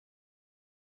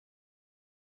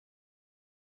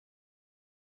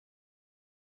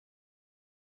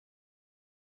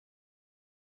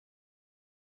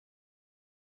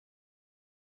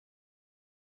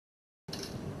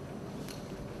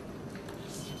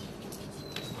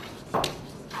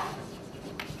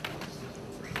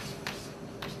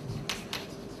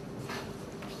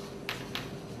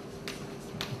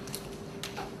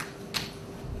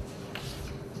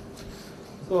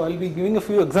So I'll be giving a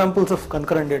few examples of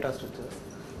concurrent data structures.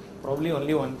 Probably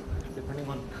only one, depending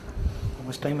on how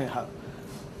much time I have.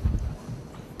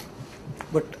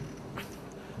 But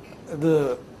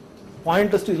the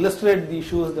point is to illustrate the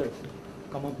issues that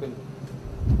come up in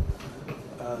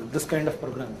this kind of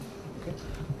programming. Okay?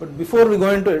 But before we go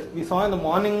into it, we saw in the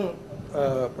morning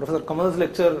Professor Kamal's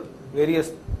lecture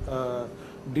various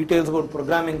details about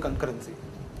programming concurrency.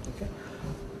 Okay?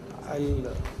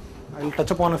 I'll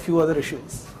touch upon a few other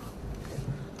issues. Okay?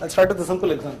 I'll start with a simple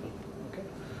example. Okay?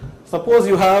 Suppose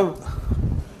you have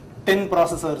 10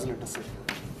 processors, let us say.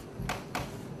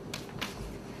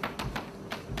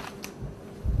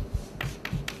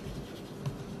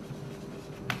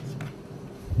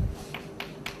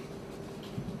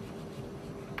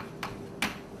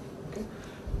 Okay?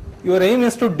 Your aim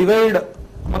is to divide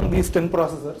among these 10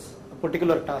 processors a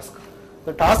particular task.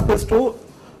 The task is to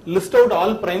list out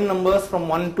all prime numbers from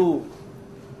 1 to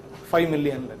 5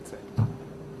 million, let's say.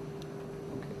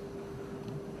 Okay.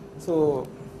 So,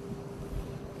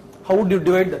 how would you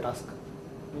divide the task?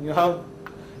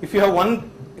 If you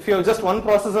have just one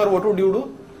processor, what would you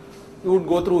do? You would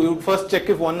go through, you would first check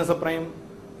if 1 is a prime.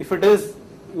 If it is,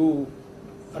 you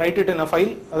write it in a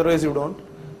file, otherwise you don't.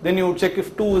 Then you would check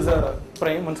if 2 is a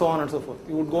prime, and so on and so forth.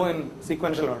 You would go in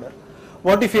sequential order.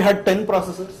 What if you had 10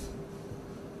 processors?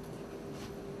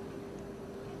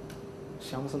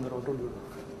 Shyamsundar, what would you do?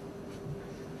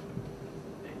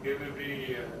 Give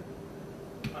every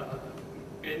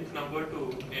nth number to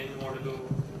n modulo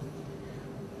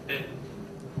 10.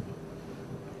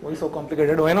 Why so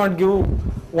complicated? Why not give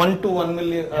 1 to 1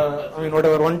 million,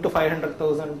 1 to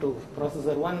 500,000 to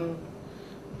processor 1,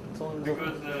 so on.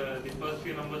 Because the first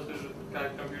few numbers will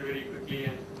compute very quickly.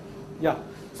 And yeah.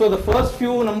 So the first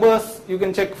few numbers you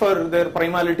can check for their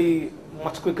primality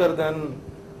much quicker than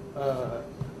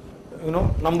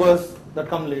numbers that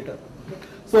come later. Okay.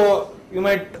 So you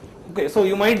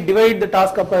might divide the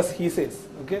task up as he says.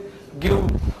 Okay, give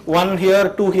 1 here,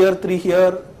 2 here, 3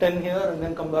 here, 10 here, and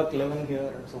then come back 11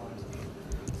 here, and so on.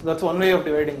 So that's one way of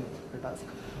dividing the task.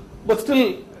 But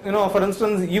still, for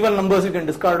instance, even numbers you can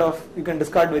discard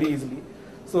very easily.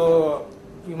 So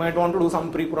you might want to do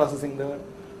some pre-processing there,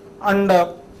 and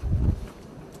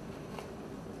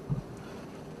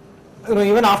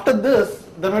even after this,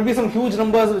 there might be some huge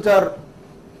numbers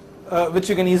which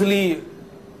you can easily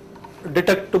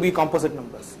detect to be composite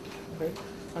numbers, right?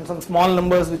 And some small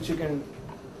numbers which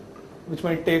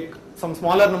might take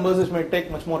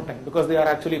much more time because they are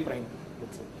actually prime,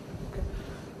 let's say. Okay?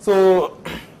 So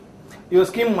your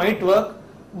scheme might work,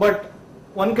 but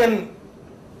one can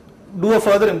do a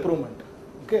further improvement,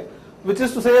 okay? Which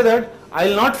is to say that I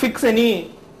will not fix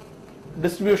any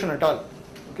distribution at all.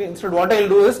 Okay? Instead, what I will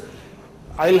do is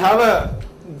I will have a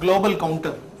global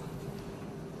counter,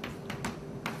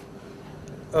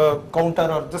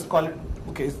 or just call it,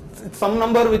 okay, it's some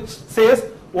number which says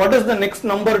what is the next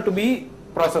number to be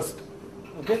processed.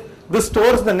 Okay, this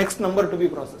stores the next number to be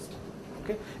processed.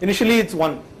 Okay, initially it's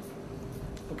 1.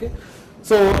 Okay,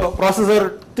 so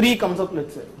processor 3 comes up,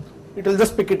 let's say, it will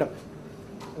just pick it up.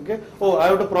 Okay, oh, I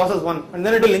have to process 1, and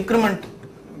then it will increment.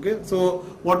 Okay, so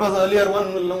what was earlier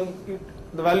 1 will now,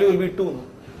 the value will be 2 now.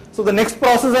 So the next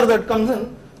processor that comes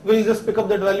in will just pick up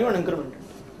that value and increment it.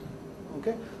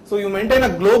 Okay, so you maintain a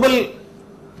global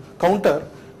counter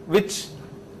which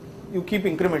you keep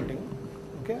incrementing.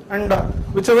 Okay, and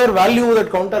whichever value that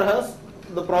counter has,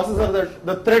 the processor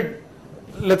the thread,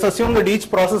 let's assume that each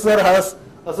processor has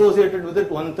associated with it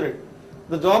one thread.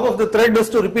 The job of the thread is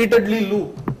to repeatedly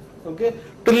loop. Okay,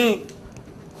 till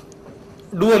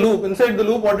do a loop. Inside the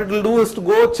loop, what it will do is to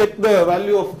go check the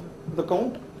value of the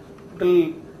count. It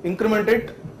will increment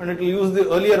it, and it will use the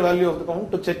earlier value of the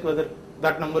count to check whether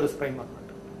that number is prime or not.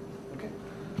 Okay,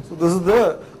 so this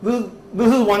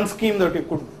is one scheme that you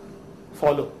could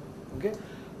follow. Okay,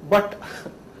 but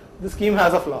the scheme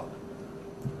has a flaw.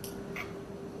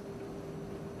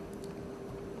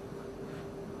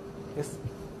 Yes.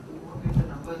 You won't get the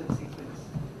numbers in sequence.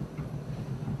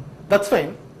 That's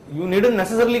fine. You needn't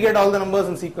necessarily get all the numbers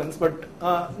in sequence, but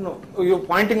no, you're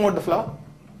pointing out the flaw.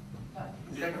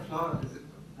 Is that a flaw? Or is it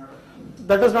not a flaw?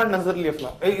 That is not necessarily a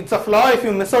flaw. It's a flaw if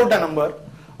you miss out a number,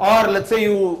 or let's say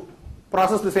you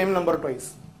process the same number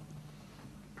twice.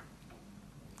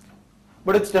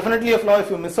 But it's definitely a flaw if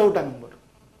you miss out a number.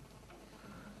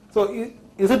 So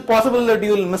is it possible that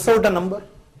you will miss out a number?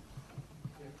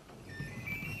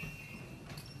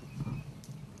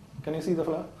 Can you see the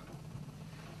flaw?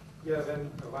 Yeah, when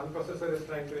one processor is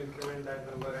trying to increment that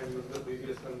number and use the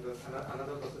previous one,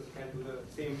 another processor can do the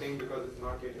same thing because it's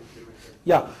not yet implemented.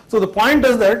 Yeah. So the point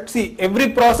is that, see,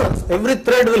 every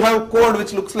thread will have code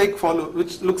which looks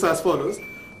as follows.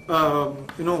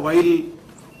 while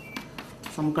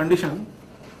some condition,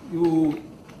 you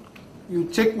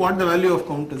check what the value of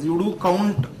count is. You do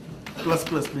count plus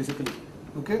plus basically.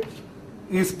 Okay,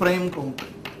 is prime count.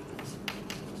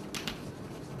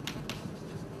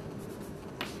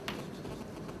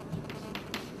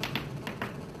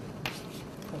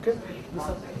 Okay,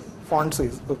 font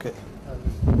size. Okay.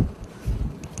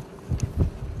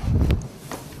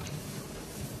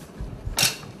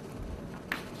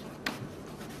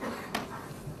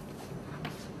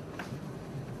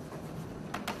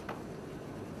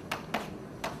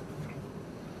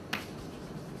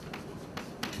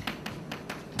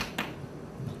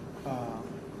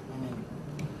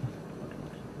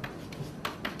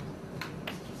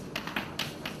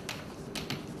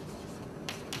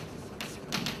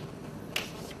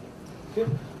 Okay.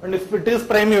 And if it is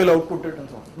prime, you will output it and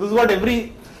so on. This is what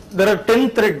there are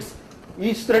 10 threads.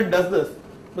 Each thread does this.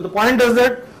 But the point is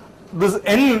that this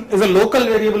n is a local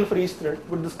variable for each thread,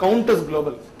 but this count is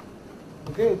global.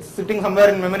 Okay, it's sitting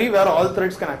somewhere in memory where all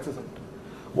threads can access it.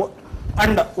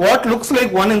 And what looks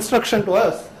like one instruction to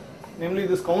us, namely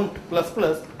this count plus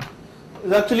plus,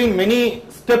 is actually many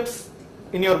steps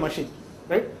in your machine.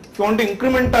 Right? If you want to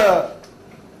increment a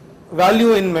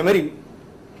value in memory,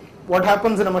 what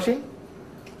happens in a machine?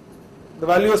 The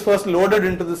value is first loaded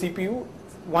into the CPU,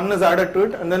 one is added to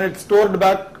it, and then it's stored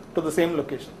back to the same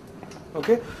location.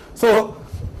 Okay, so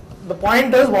the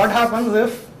point is, what happens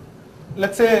if,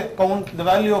 let's say, the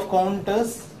value of count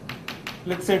is,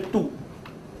 let's say 2,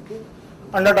 okay,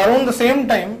 and at around the same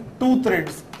time, two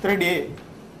threads, thread A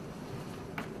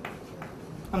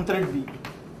and thread B,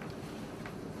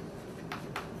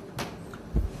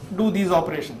 do these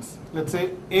operations. Let's say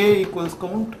A equals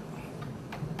count,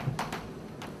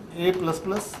 A plus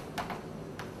plus,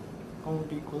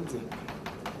 count equals A,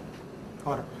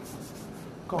 or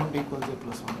count equals A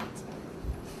plus 1.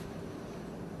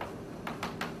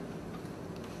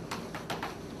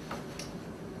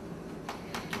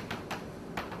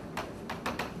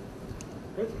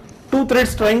 Okay. Two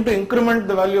threads trying to increment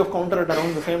the value of counter at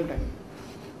around the same time.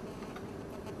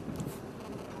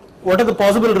 What are the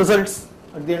possible results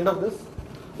at the end of this?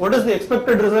 What is the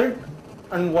expected result,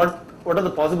 and what are the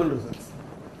possible results?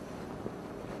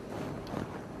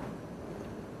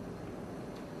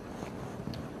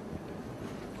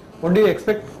 What do you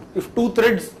expect if two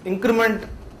threads increment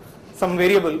some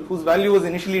variable whose value was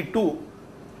initially 2?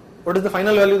 What is the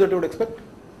final value that you would expect?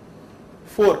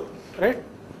 4, right?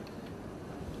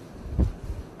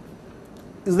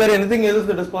 Is there anything else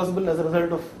that is possible as a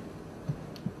result of?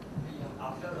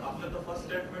 After the first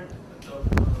statement,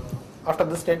 After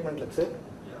this statement, let's say.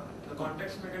 the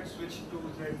context may get switched to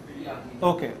thread B.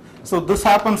 Okay, so this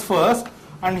happens first,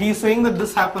 and he is saying that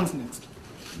this happens next.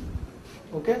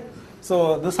 Okay,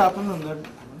 so this happens and that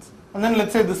happens, and then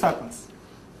let's say this happens.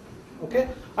 Okay,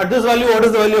 at this value, what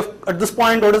is the value of, at this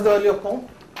point, what is the value of count?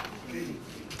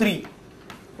 3.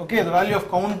 Okay, the value of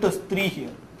count is 3 here.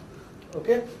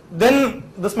 Okay, then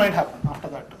this might happen after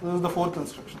that. This is the 4th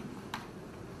instruction.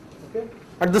 Okay,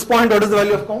 at this point, what is the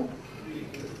value of count?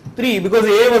 3, because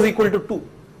A was equal to 2.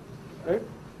 Right?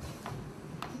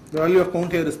 The value of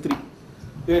count here is 3.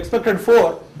 You expected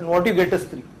 4, and what you get is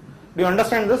 3. Do you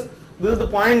understand this? This is the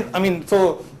point. I mean,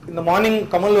 so in the morning,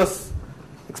 Kamal was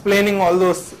explaining all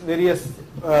those various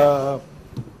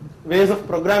ways of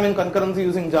programming concurrency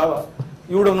using Java.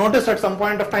 You would have noticed at some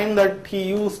point of time that he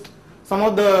used some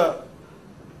of the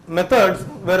methods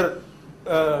were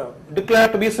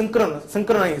declared to be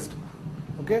synchronized.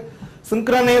 Okay,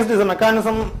 synchronized is a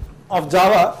mechanism of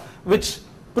Java which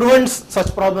prevents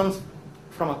such problems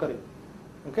from occurring.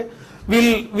 Okay,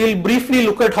 we'll briefly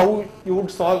look at how you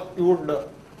would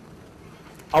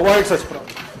avoid such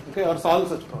problems. Okay, or solve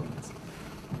such problems.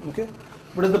 Okay,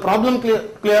 but is the problem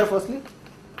clear firstly?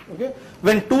 Okay,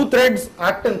 when two threads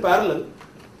act in parallel.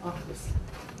 Yes.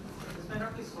 This may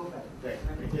not be so bad. Right.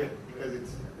 Yeah, because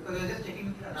it's Because you're just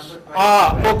taking a number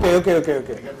twice. Okay.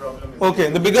 bigger problem. Okay,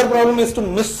 the bigger problem is to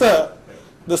miss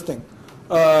this thing.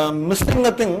 Missing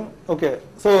a thing. Okay,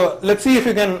 so let's see if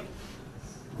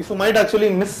you might actually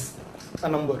miss a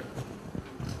number.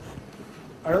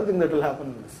 I don't think that will happen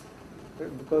in this,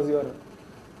 right? Because you are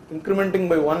incrementing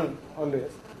by 1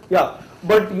 always. Yeah,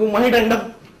 but you might end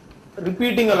up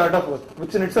repeating a lot of work,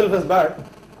 which in itself is bad.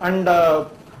 And I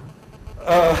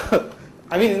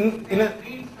mean, in a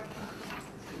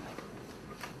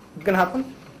it can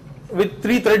happen with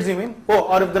 3 threads. You mean? Oh,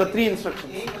 or if there are 3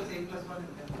 instructions. A plus A plus 1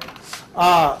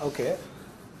 is Okay.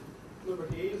 No,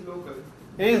 but A is local.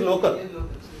 A is local. A is local.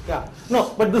 Yeah.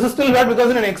 No, but this is still bad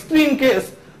because in an extreme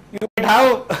case, you might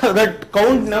have that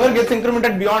count never gets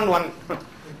incremented beyond 1.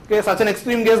 Okay, such an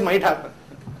extreme case might happen.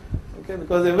 Okay,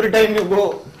 because every time you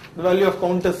go, the value of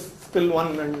count is still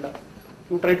 1, and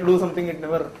you try to do something, it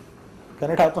never.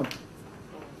 Can it happen?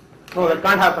 No, that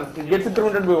can't happen. It gets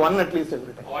incremented by 1 at least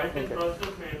every time. Alternate Okay. process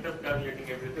may end up calculating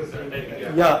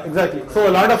everything. Yeah, exactly. So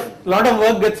a lot of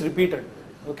work gets repeated.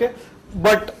 Okay,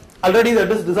 but already that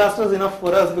is disastrous enough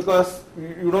for us because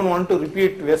you don't want to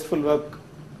repeat wasteful work.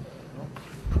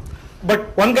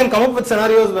 But one can come up with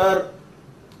scenarios where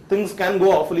things can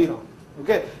go awfully wrong.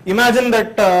 Okay, imagine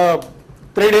that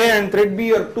thread A and thread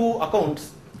B are two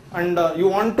accounts, and you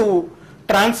want to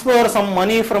transfer some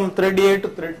money from thread A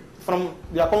to from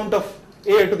the account of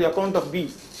A to the account of B.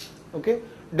 Okay,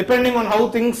 depending on how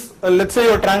things, let's say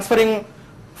you're transferring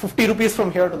 50 rupees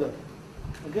from here to there.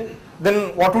 Okay,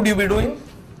 then what would you be doing?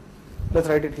 Let's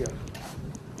write it here.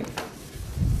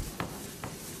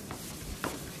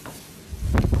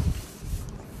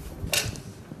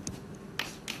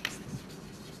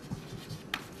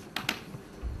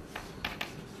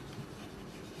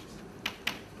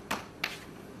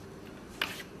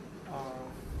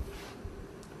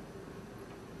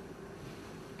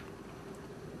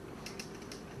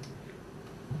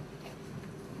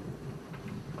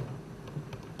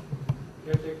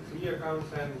 You take 3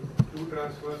 accounts and 2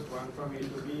 transfers, one from A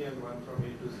to B and one from A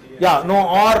to C. Yeah, no,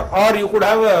 or you could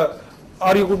have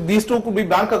these two could be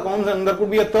bank accounts, and there could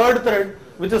be a third thread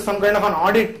which is some kind of an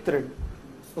audit thread,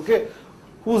 okay,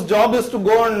 whose job is to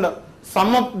go and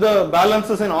sum up the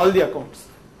balances in all the accounts.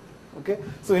 Okay,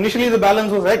 so initially the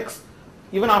balance was X.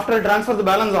 Even after a transfer, the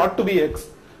balance ought to be X.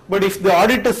 But if the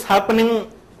audit is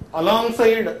happening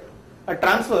alongside a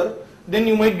transfer, then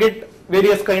you might get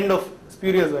various kind of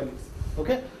spurious values.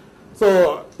 Okay,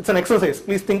 so it's an exercise.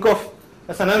 Please think of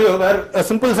a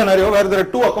simple scenario where there are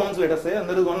two accounts, let us say, and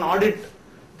there is one audit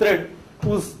thread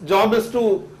whose job is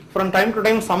to, from time to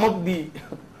time, sum up the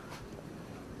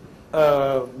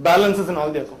balances in all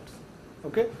the accounts.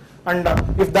 Okay, and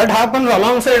if that happens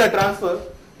alongside a transfer,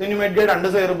 then you might get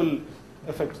undesirable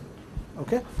effects.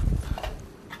 Okay,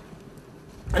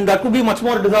 and that could be much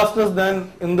more disastrous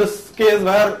than in this case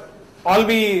where all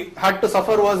we had to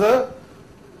suffer was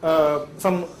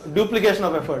some duplication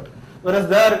of effort, whereas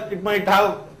there it might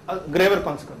have graver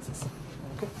consequences.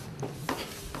 Okay.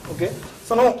 Okay.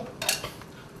 So now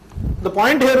the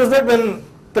point here is that when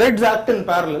threads act in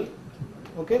parallel,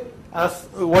 okay, as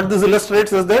what this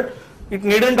illustrates is that it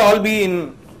needn't all be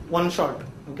in one shot.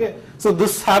 Okay. So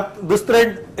this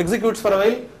thread executes for a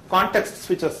while, context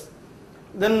switches.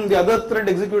 Then the other thread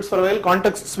executes for a while,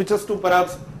 context switches to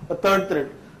perhaps a third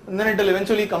thread, and then it will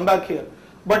eventually come back here.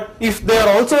 But if they are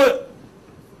also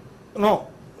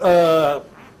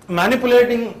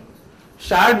manipulating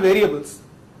shared variables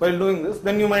while doing this,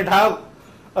 then you might have,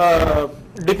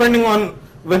 depending on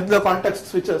when the context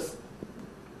switches,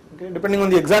 okay, depending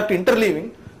on the exact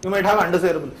interleaving, you might have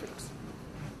undesirable effects.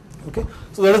 Okay,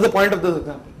 so that is the point of this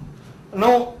example.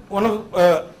 Now,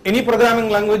 any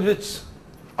programming language which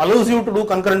allows you to do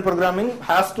concurrent programming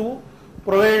has to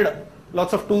provide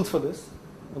lots of tools for this.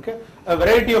 Okay, a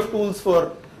variety of tools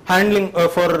for handling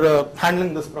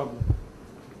this problem.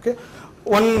 Okay,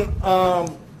 one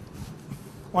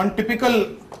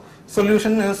typical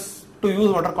solution is to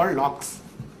use what are called locks.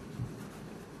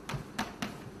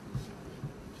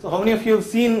 So, how many of you have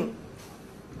seen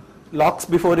locks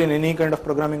before in any kind of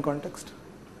programming context?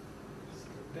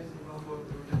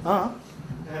 I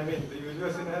mean, the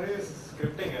usual scenario is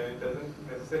scripting, and it doesn't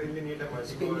necessarily need a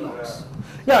multi-core.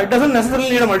 Yeah, it doesn't necessarily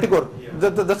need a multi-core. Yeah.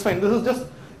 That's fine. This is just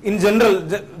in general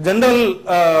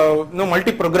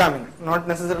multi-programming, not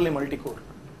necessarily multi-core.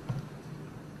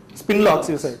 Spin locks,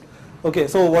 you said. Okay,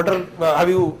 so have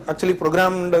you actually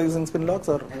programmed using spin locks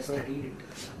or? I studied it.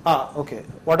 Okay.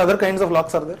 What other kinds of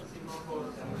locks are there?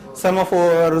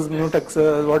 Semaphores, mutex,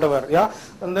 whatever. Yeah,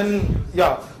 and then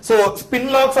so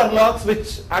spin locks are locks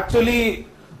which actually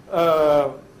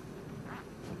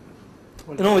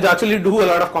which actually do a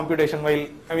lot of computation. While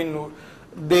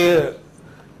they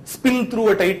spin through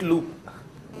a tight loop,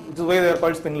 which is why they are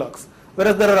called spin locks.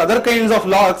 Whereas there are other kinds of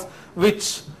locks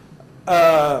which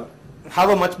have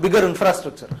a much bigger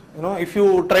infrastructure. If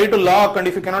you try to lock and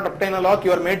if you cannot obtain a lock,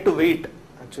 you are made to wait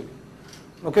actually.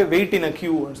 Okay, wait in a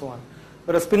queue and so on.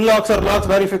 Whereas spin locks are locks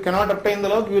where if you cannot obtain the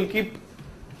lock, you will keep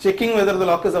checking whether the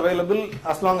lock is available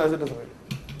as long as it is available.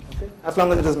 Okay, as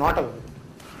long as it is not available.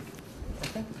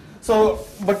 Okay. So,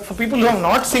 but for people who have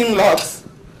not seen locks,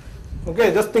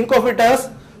 okay, just think of it as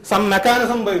some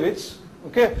mechanism by which,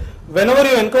 okay, whenever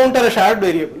you encounter a shared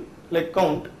variable like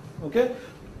count, okay,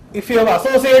 if you have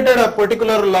associated a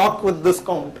particular lock with this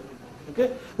count, okay,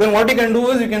 then what you can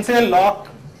do is you can say a lock,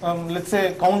 let's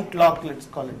say count lock, let's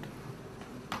call it.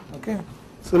 Okay,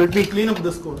 so let me clean up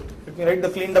this code. Let me write the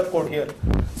cleaned up code here.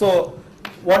 So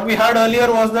what we had earlier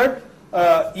was that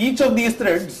each of these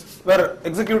threads were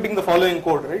executing the following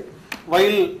code, right?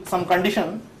 While some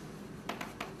condition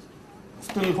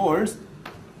still holds,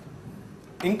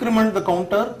 increment the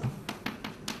counter,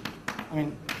 I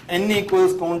mean n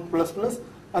equals count plus plus,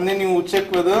 and then you check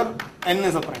whether n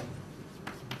is a prime.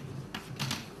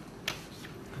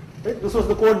 Right? This was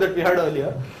the code that we had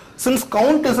earlier. Since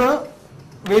count is a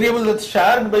variable that's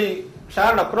shared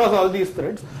across all these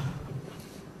threads,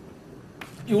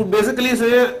 you would basically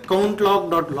say count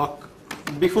lock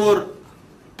before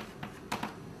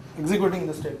executing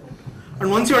the statement.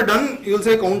 And once you are done, you will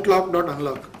say count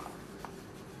lock.unlock.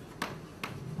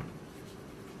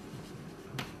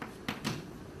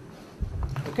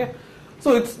 Okay,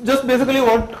 so it's just basically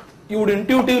what you would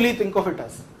intuitively think of it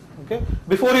as. Okay,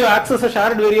 before you access a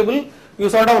shared variable, you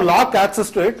sort of lock access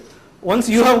to it. Once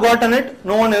you have gotten it,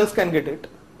 no one else can get it.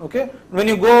 Okay, when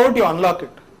you go out, you unlock it.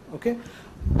 Okay,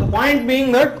 the point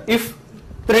being that if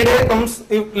thread A comes,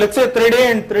 if let's say thread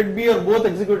A and thread B are both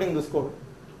executing this code.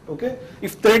 Okay,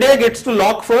 if thread A gets to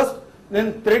lock first,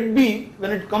 then thread B,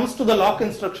 when it comes to the lock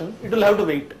instruction, it will have to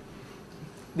wait.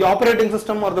 The operating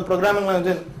system or the programming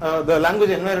language, the language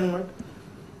environment,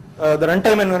 the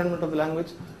runtime environment of the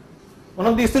language, one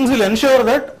of these things will ensure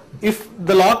that if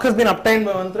the lock has been obtained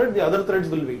by one thread, the other threads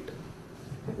will wait.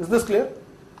 Is this clear?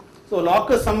 So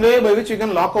lock is some way by which you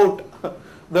can lock out.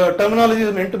 The terminology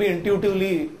is meant to be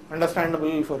intuitively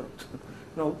understandable for,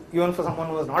 even for someone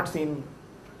who has not seen.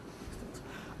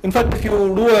 In fact, if you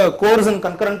do a course in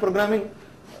concurrent programming,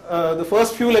 the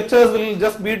first few lectures will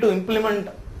just be to implement,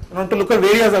 to look at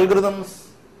various algorithms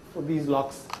for these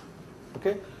locks.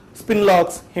 Okay, spin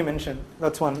locks he mentioned,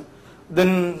 that's one.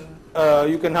 Then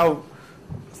you can have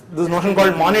this notion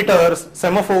called monitors,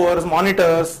 semaphores,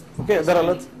 monitors. Okay, there are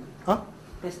lots. Huh?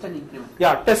 Test and increment.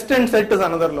 Yeah, test and set is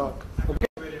another lock. Okay.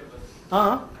 Variables.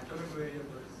 Atomic variables.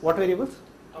 What variables?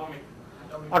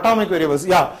 Atomic variables.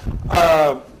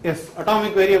 Yeah. Yes,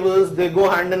 atomic variables. They go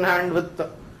hand in hand with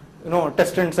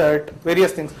test and set,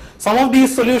 various things. Some of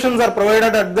these solutions are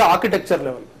provided at the architecture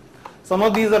level. Some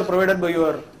of these are provided by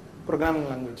your programming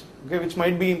language. Okay, which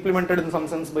might be implemented in some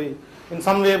sense in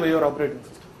some way by your operating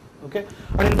system. Okay,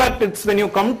 and in fact, it's when you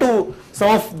come to some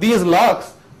of these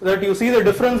locks that you see the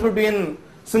difference between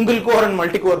single core and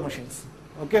multi-core machines.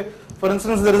 Okay, for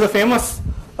instance, there is a famous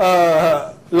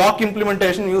lock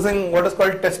implementation using what is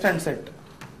called test and set.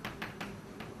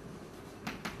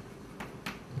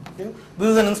 Okay, this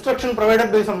is an instruction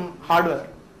provided by some hardware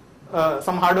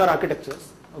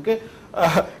architectures. Okay,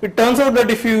 it turns out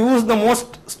that if you use the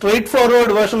most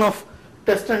straightforward version of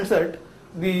test and set,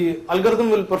 the algorithm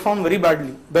will perform very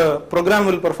badly. The program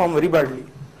will perform very badly.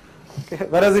 Okay.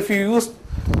 Whereas if you use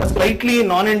a slightly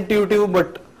non-intuitive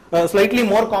but slightly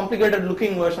more complicated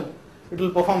looking version, it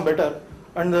will perform better.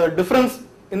 And the difference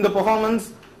in the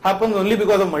performance happens only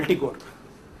because of multi-core.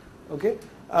 Okay,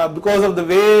 because of the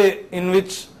way in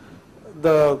which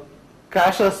the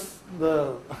caches,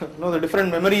 the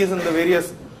different memories in the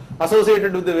various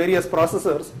associated with the various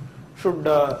processors should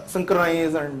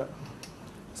synchronize and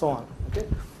so on. Okay,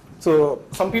 so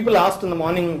some people asked in the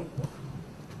morning,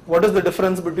 what is the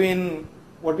difference between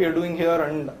what we are doing here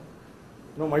and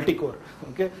multi-core?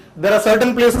 Okay, there are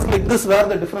certain places like this where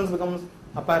the difference becomes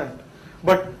apparent,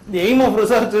 but the aim of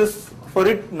research is for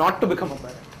it not to become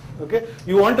apparent. Okay,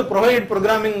 you want to provide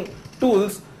programming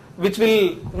tools which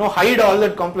will hide all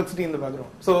that complexity in the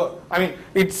background. So I mean,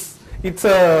 it's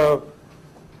a,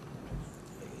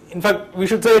 in fact, we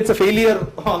should say it's a failure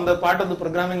on the part of the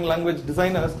programming language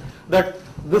designers that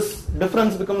this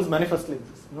difference becomes manifest like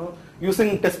this.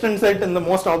 Using test and set in the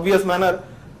most obvious manner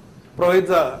provides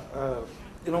a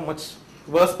much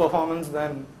worse performance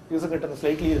than using it in a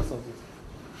slightly less obvious.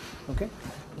 Okay,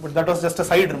 but that was just a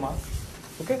side remark.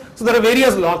 Okay, so there are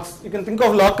various locks. You can think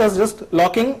of lock as just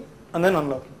locking and then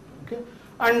unlocking. Okay,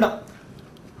 and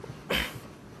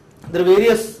there are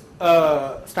various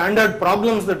standard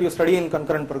problems that you study in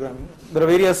concurrent programming. There are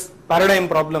various paradigm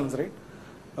problems, right?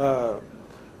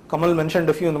 Kamal mentioned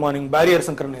a few in the morning. Barrier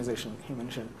synchronization, he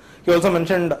mentioned. He also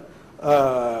mentioned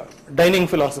dining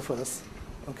philosophers.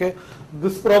 Okay,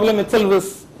 this problem itself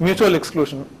is mutual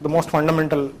exclusion, the most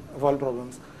fundamental of all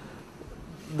problems.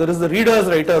 There is the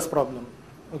readers-writers problem.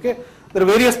 Okay, there are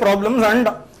various problems and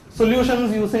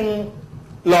solutions using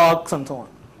locks and so on.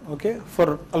 Okay,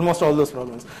 for almost all those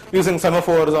problems, using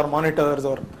semaphores or monitors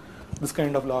or this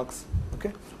kind of locks.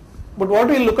 Okay, but what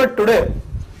we look at today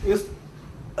is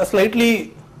a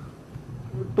slightly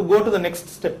to go to the next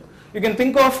step. You can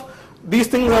think of these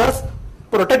things as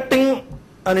protecting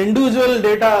an individual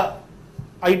data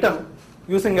item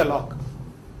using a lock.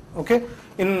 Okay,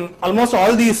 in almost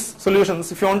all these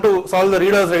solutions, if you want to solve the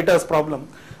readers-writers problem,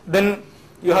 then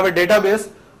you have a database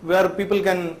where people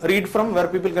can read from, where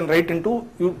people can write into.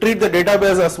 You treat the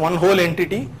database as one whole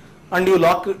entity, and you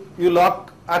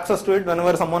lock access to it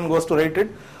whenever someone goes to write it.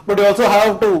 But you also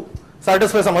have to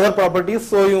satisfy some other properties,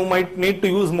 so you might need to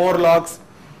use more locks,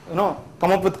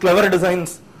 come up with clever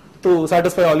designs to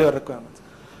satisfy all your requirements.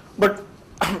 But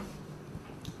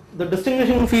the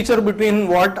distinguishing feature between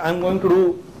what I'm going to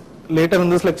do later in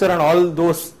this lecture and all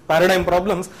those paradigm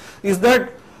problems is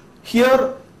that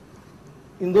here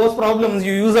in those problems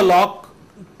you use a lock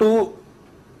to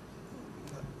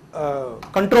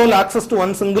control access to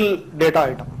one single data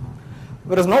item.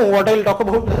 Whereas now what I will talk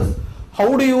about is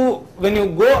how do you, when you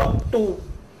go up to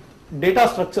data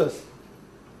structures,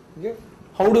 okay,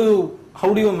 how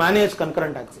do you manage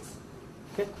concurrent access?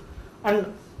 Okay?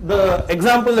 And the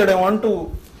example that I want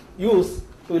to use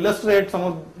to illustrate some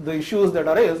of the issues that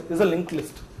arise is a linked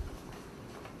list.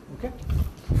 Okay?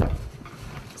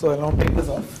 So I will now take this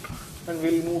off and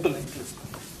we will move to linked list.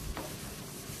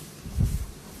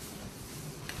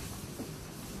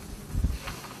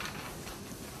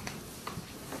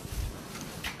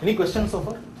 Any questions so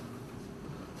far?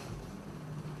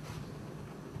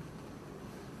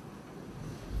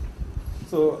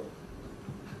 So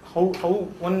how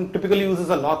one typically uses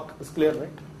a lock is clear, right?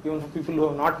 Even for people who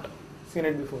have not seen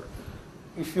it before.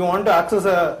 If you want to access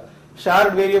a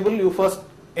shared variable,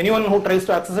 anyone who tries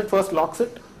to access it first locks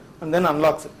it and then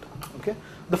unlocks it. Okay?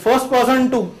 The first person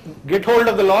to get hold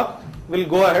of the lock will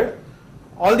go ahead.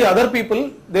 All the other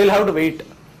people, they will have to wait.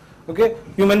 Okay?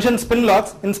 You mentioned spin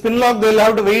locks. In spin lock, they will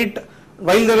have to wait.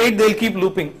 While they wait, they will keep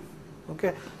looping.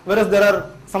 Okay? Whereas there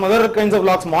are some other kinds of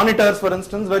locks, monitors for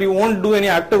instance, where you won't do any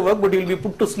active work, but you will be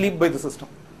put to sleep by the system.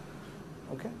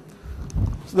 Okay?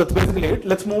 So that's basically it.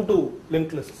 Let's move to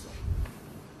linked lists.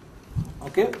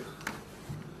 Okay?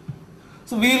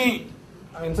 So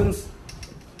since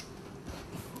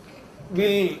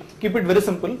we'll keep it very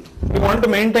simple, we want to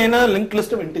maintain a linked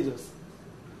list of integers.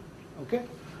 Okay?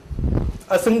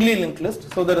 A singly linked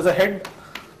list. So there is a head,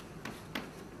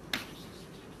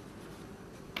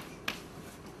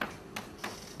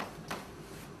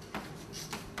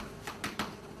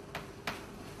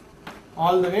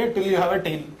 all the way till you have a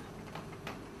tail.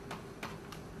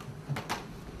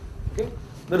 Okay?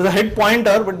 There is a head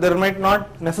pointer, but there might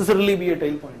not necessarily be a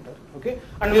tail pointer. Okay?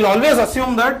 And we'll always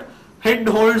assume that head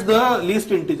holds the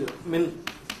least integer, min,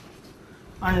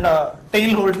 and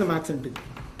tail holds the max integer.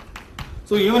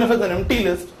 So even if it's an empty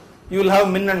list, you will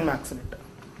have min and max in it.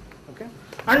 Okay?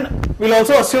 And we'll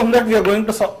also assume that we are going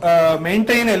to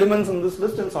maintain elements in this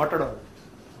list in sorted order.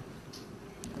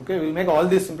 Okay? We'll make all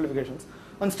these simplifications.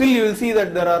 And still you will see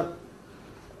that there are,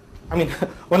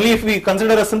 only if we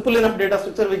consider a simple enough data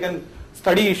structure we can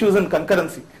study issues in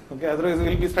concurrency. Okay? Otherwise we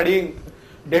will be studying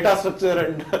data structure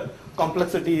and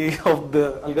complexity of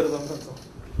the algorithms and so on.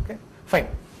 Okay? Fine.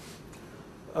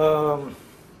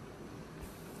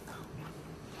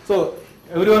 So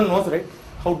everyone knows, right,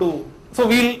 how to, so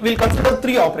we'll consider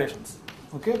three operations.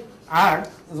 Okay? Add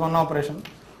is one operation,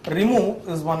 remove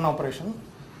is one operation,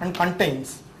 and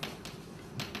contains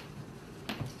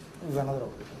is another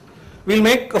operation. We'll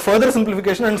make a further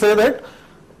simplification and say that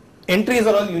entries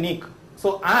are all unique.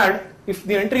 So add, if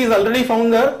the entry is already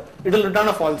found there, it will return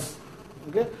a false.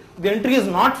 Okay? The entry is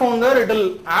not found there, it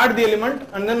will add the element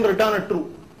and then return a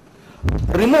true.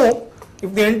 Remove,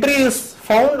 if the entry is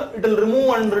found, it will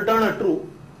remove and return a true.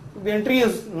 If the entry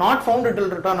is not found, it will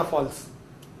return a false. Is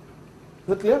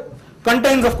that clear?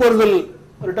 Contains, of course, will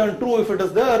return true if it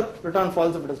is there, return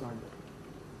false if it is not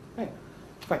there. Okay.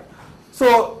 Fine.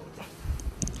 So,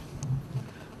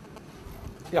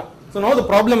 yeah. So now the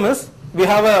problem is we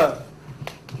have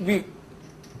you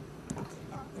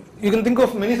can think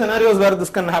of many scenarios where this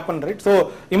can happen, right?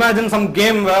 So imagine some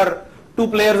game where two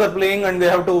players are playing and they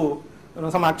have to,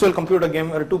 some actual computer game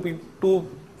where two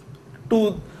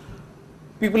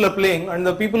people are playing, and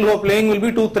the people who are playing will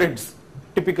be two threads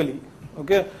typically.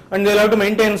 Okay, and they'll have to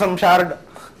maintain some shared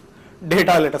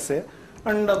data, let us say,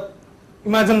 and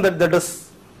imagine that is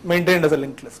maintained as a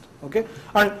linked list. Okay,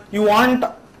 and you want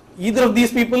either of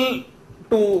these people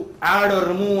to add or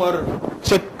remove or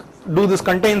check, do this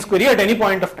contains query at any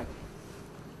point of time.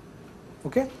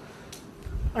 Okay,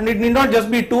 and it need not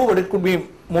just be two, but it could be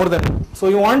more than two. So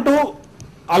you want to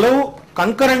allow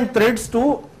concurrent threads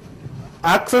to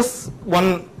access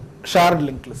one shared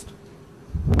linked list.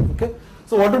 Okay,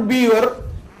 so what would be your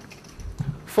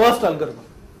first algorithm?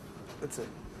 Let's say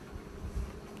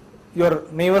your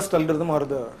newest algorithm or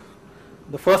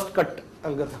the first cut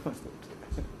algorithm.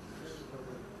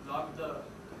 Lock the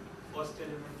first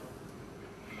element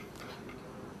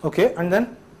Okay, and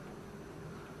then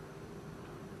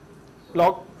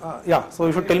lock. Yeah. So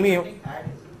you should tell me.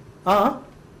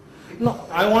 No,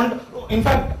 I want. In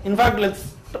fact,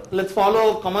 let's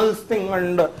follow Kamal's thing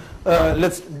and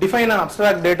let's define an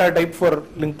abstract data type for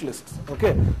linked lists.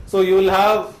 Okay. So you will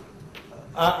have,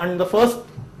 and the first.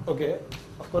 Okay.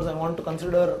 Of course, I want to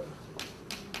consider.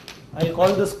 I'll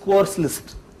call this course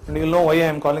list, and you'll know why I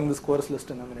am calling this course list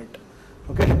in a minute.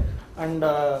 Okay. And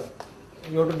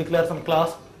you have to declare some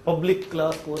class, public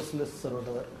class course lists or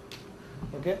whatever.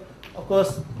 Okay. Of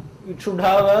course, it should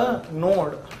have a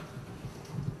node.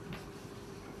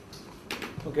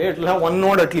 Okay, it will have one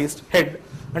node at least, head,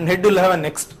 and head will have a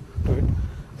next to it.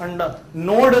 And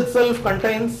node itself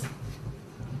contains,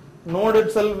 node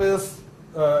itself is,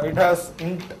 it has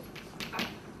int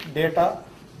data,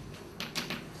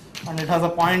 and it has a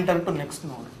pointer to next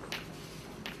node.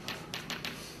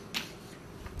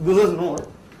 This is node,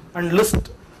 and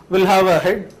list will have a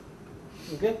head.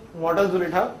 Okay, what else will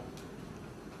it have?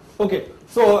 Okay,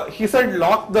 so he said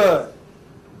lock the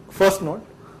first node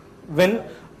when. Is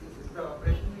the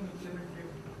operation implemented?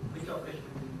 Which operation?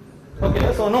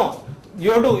 Okay, so no,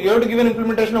 you have to give an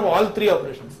implementation of all three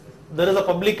operations. There is a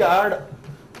public add,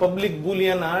 public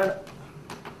boolean add.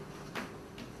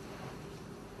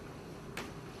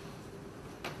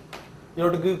 You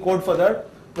have to give code for that.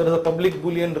 There is a public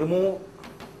boolean remove.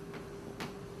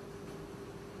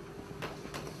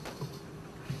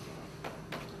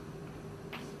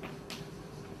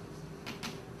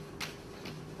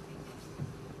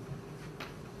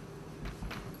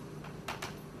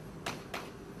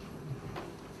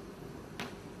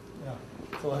 Yeah.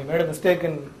 So I made a mistake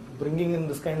in bringing in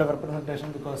this kind of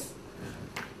representation because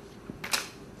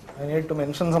I need to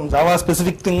mention some Java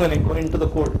specific thing when I go into the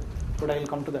code, but I will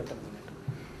come to that in a minute.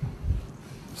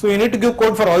 So you need to give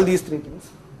code for all these three things.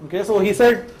 Okay, so he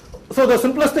said, so the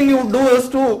simplest thing you would do is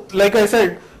to, like I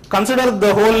said, consider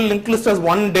the whole linked list as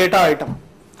one data item.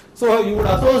 So you would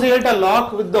associate a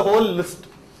lock with the whole list.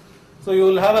 So you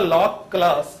will have a lock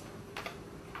class.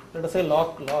 Let us say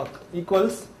lock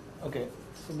equals. Okay,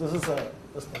 so this is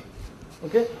this thing.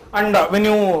 Okay, and when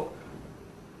you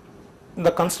in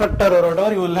the constructor or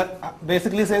whatever, you will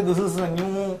basically say this is a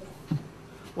new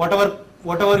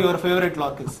whatever your favorite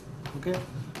lock is. Okay.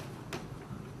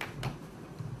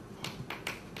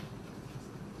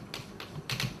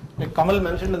 Like Kamal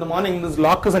mentioned in the morning, this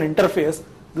lock is an interface.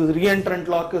 This reentrant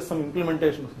lock is some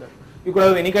implementation of that. You could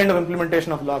have any kind of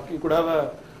implementation of lock. You could have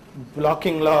a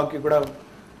blocking lock. You could have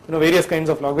various kinds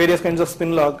of lock, various kinds of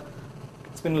spin locks.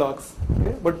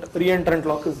 Okay? But reentrant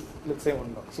lock is, let's say,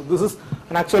 one lock. So this is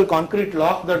an actual concrete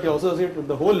lock that you associate with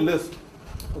the whole list.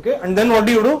 Okay, and then what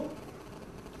do?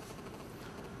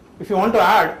 If you want to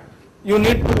add, you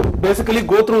need to basically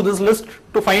go through this list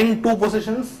to find two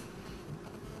positions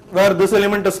where this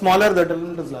element is smaller, that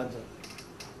element is larger.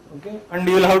 Okay, and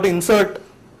you will have to insert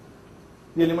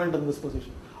the element in this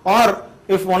position. Or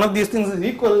if one of these things is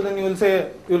equal, then you will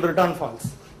say you will return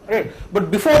false. Right?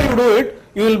 But before you do it,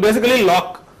 you will basically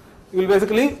lock. You will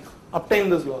basically obtain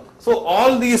this lock. So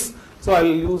all these. So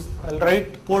I'll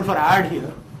write code for add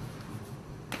here.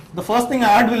 The first thing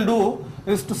add will do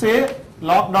is to say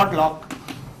lock.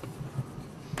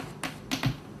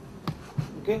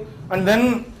 Okay, and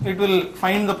then it will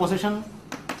find the position.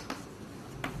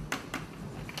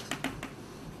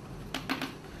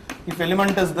 If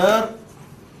element is there,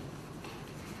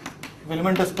 if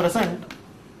element is present,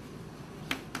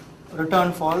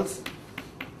 return false.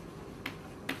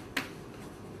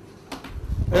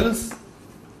 Else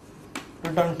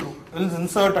return true. Else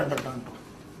insert and return true.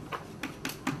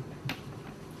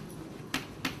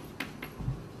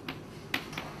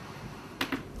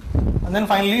 And then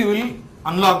finally you will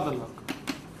unlock the lock.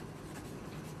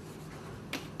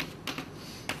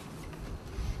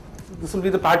 This will be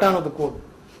the pattern of the code.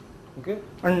 Okay,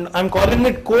 and I'm calling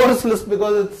it coarse list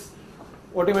because it's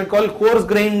what you might call coarse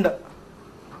grained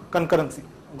concurrency.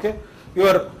 Okay, you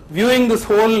are viewing this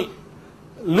whole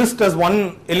list as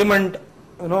one element,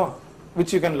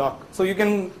 which you can lock. So you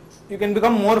can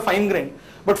become more fine grained.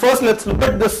 But first let's look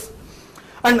at this,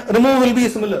 and remove will be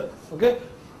similar. Okay,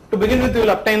 to begin with you will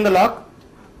obtain the lock,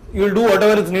 you will do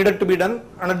whatever is needed to be done,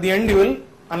 and at the end you will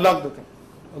unlock the thing.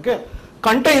 Okay,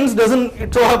 contains doesn't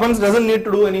need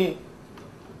to do any.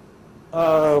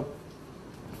 But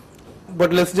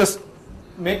let's just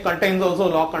make contains also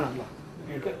lock and unlock.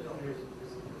 Okay.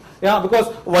 Yeah, because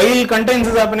while contains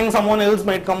is happening, someone else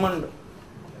might come and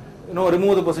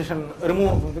remove the position,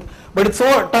 remove something. But it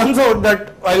so turns out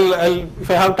that if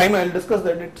I have time, I'll discuss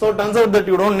that. It so turns out that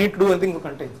you don't need to do anything to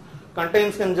contains.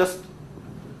 Contains can just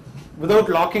without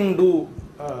locking do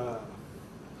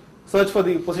search for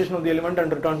the position of the element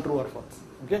and return true or false.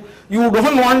 Okay, you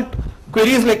don't want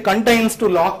queries like contains to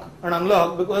lock and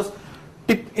unlock, because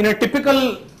in a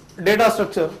typical data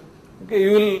structure,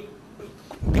 okay,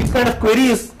 these kind of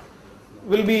queries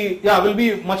will be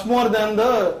much more than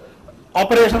the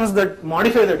operations that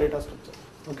modify the data structure.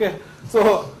 Okay, so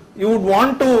you would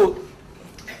want to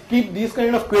keep these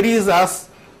kind of queries as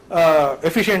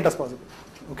efficient as possible.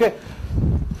 Okay.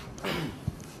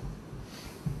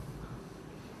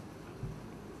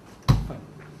 Fine.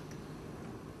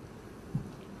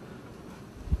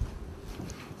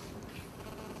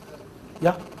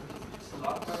 Yeah.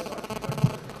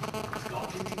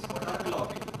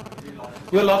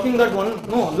 You are locking that one.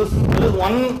 No,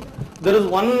 there is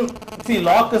one. See,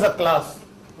 lock is a class.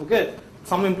 Okay,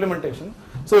 some implementation.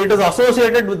 So it is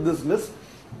associated with this list.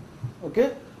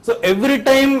 Okay. So every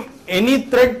time any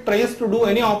thread tries to do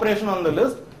any operation on the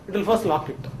list, it will first lock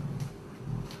it.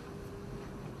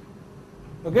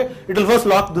 Okay, it will first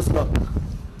lock this lock.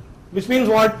 Which means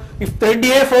what? If thread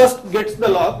A first gets the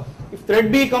lock, if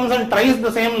thread B comes and tries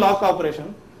the same lock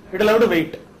operation, it will have to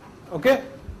wait. Okay,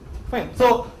 fine.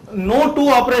 So no two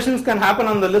operations can happen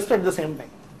on the list at the same time.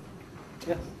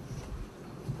 Yeah.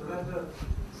 So that's the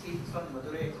seats on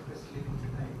Madurai Express leaving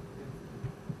tonight.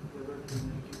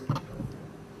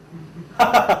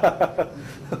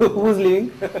 Who's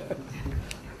leaving? I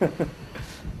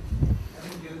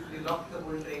mean, you locked the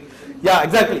whole train. Yeah,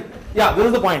 exactly. Yeah, this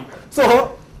is the point.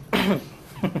 So,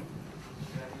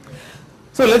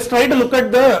 so let's try to look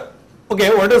at there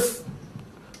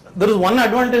is one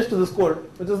advantage to this code,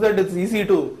 which is that it's easy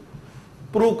to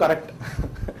prove correct.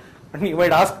 And you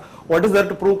might ask, what is there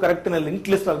to prove correct in a linked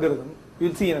list algorithm?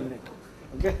 You'll see in a minute.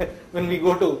 Okay, when we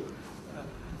go to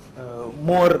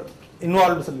more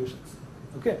involved solutions.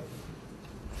 Okay.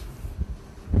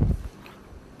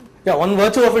 Yeah, one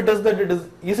virtue of it is that it is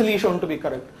easily shown to be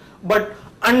correct,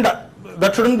 and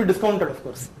that shouldn't be discounted, of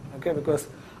course. Okay, because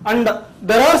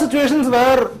there are situations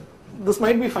where this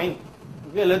might be fine.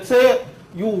 Okay, let's say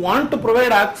you want to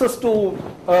provide access to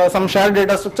some shared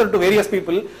data structure to various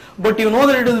people, but you know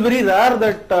that it is very rare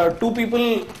that two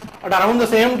people at around the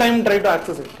same time try to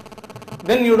access it.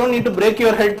 Then you don't need to break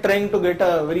your head trying to get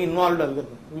a very involved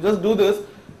algorithm. You just do this.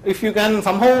 If you can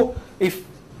somehow, if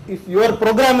your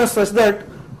program is such that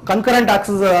concurrent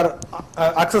accesses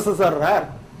are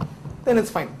rare, then it's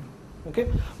fine. Okay,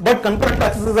 but concurrent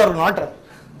accesses are not rare.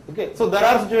 Okay, so there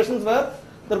are situations where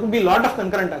there could be a lot of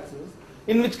concurrent accesses,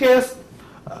 in which case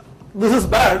this is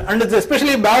bad, and it's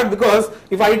especially bad because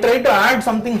if I try to add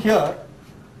something here,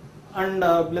 and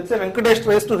let's say Venkatesh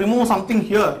tries to remove something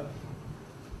here,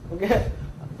 okay,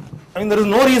 I mean there is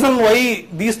no reason why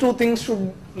these two things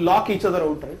should lock each other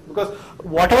out, right? Because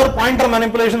whatever pointer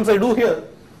manipulations I do here,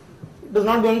 it is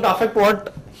not going to affect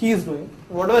what he is doing.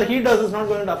 Whatever he does is not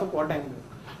going to affect what I am doing.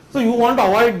 So you want to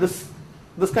avoid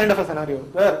this kind of a scenario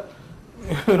where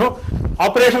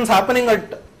operations happening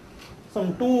at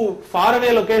some two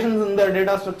faraway locations in the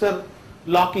data structure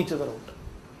lock each other out.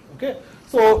 Okay,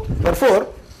 so therefore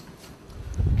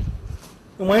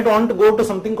you might want to go to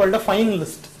something called a fine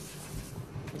list,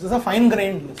 which is a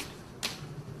fine-grained list.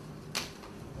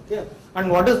 Okay, and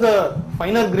what is the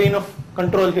finer grain of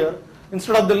control here?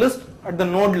 Instead of the list, at the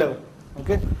node level.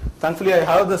 Okay, thankfully I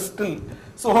have this still.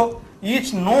 So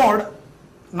each node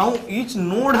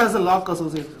has a lock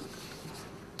associated.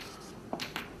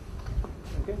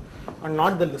 Okay, and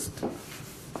not the list.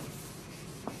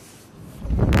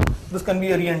 This can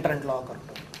be a reentrant lock or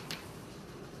whatever.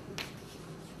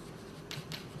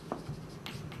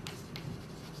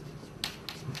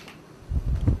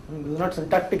 This is not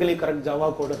syntactically correct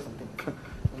Java code or something.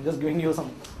 I'm just giving you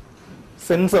some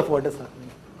sense of what is happening.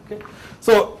 Okay,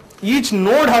 so each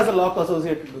node has a lock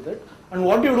associated with it, and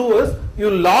what you do is you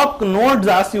lock nodes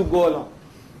as you go along.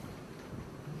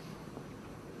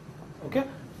 Okay,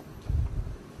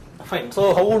 fine.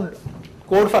 So how would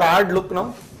code for add look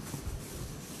now?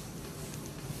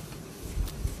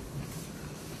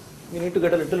 We need to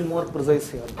get a little more precise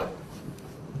here.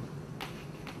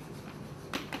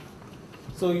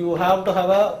 So you have to have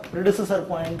a predecessor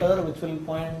pointer which will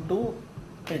point to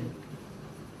head.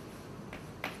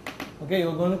 Okay, you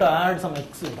are going to add some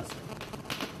x, let us say.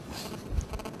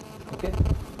 Okay,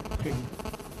 head.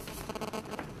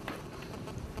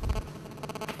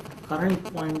 Current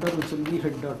pointer which will be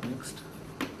head dot next.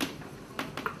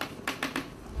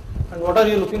 And what are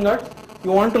you looking at?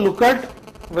 You want to look at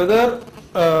whether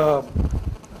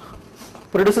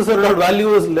predecessor dot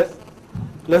value is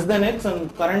less than x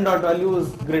and current dot value is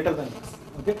greater than x.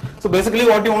 Okay, so basically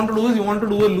what you want to do is you want to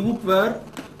do a loop where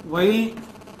while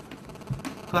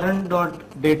current dot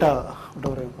data,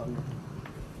 whatever I call it,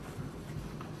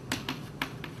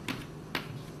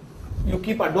 you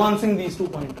keep advancing these 2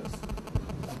 pointers.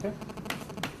 Okay.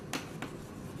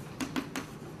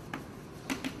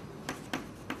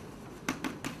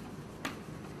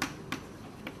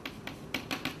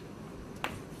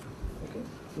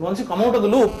 Once you come out of the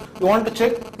loop, you want to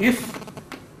check if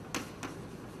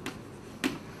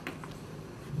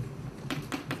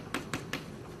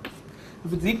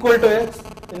it's equal to x,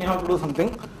 then you have to do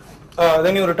something.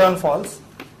 Then you return false.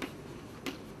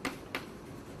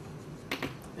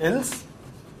 Else,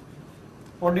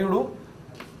 what do?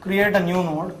 Create a new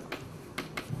node.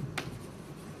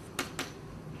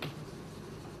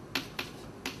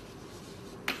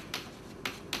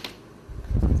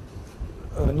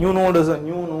 New node is a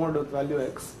new node with value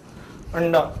x,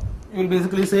 and you will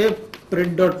basically say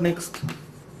pred.next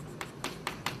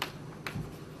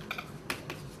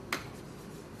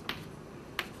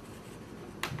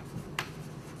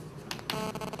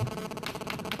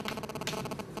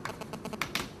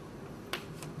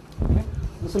okay.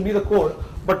 This will be the code,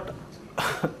 but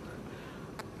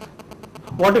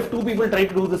what if 2 people try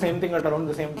to do the same thing at around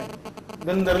the same time?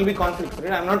 Then there will be conflicts,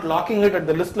 right? I am not locking it at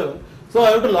the list level, so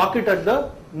I have to lock it at the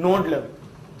node level.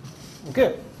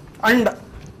 Okay, and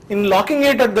in locking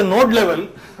it at the node level,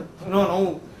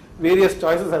 now various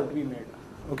choices have to be made.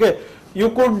 Okay,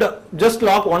 you could just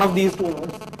lock one of these 2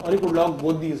 nodes, or you could lock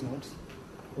both these nodes.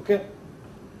 Okay,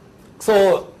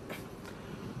 so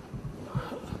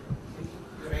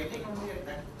You're writing only at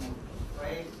that node.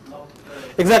 Why lock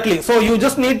the... exactly. So you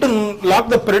just need to lock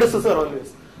the predecessor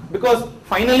always, because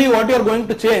finally what you are going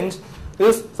to change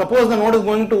is, suppose the node is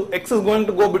going to, x is going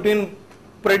to go between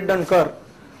pred and cur,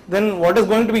 then what is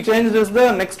going to be changed is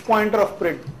the next pointer of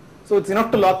pred. So it's enough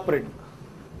to lock pred.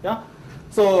 Yeah.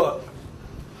 So,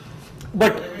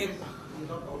 but You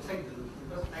lock outside the loop,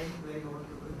 because time where you want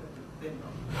to do that, then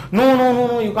lock.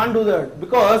 no, you can't do that,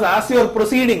 because as you are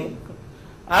proceeding,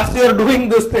 as you are doing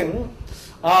this thing,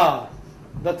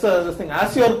 that's this thing.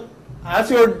 As you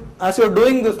are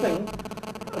doing this thing,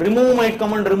 remove might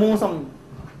come and remove some.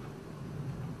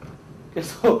 Okay,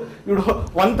 so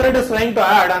one thread is trying to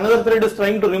add, another thread is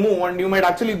trying to remove, and you might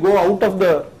actually go out of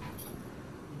the,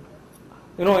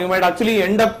 you might actually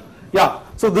end up,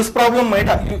 so this problem might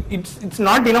have, it's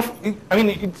not enough,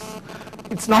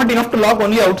 it's not enough to lock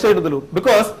only outside of the loop,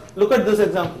 because look at this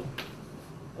example.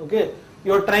 Okay,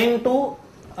 you are trying to,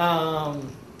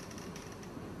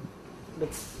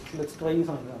 let's try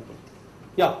some example.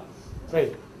 Yeah,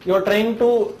 right. You are trying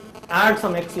to add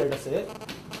some x, let us say.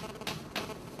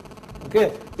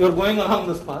 Okay, you are going along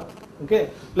this path. Okay,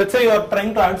 let's say you are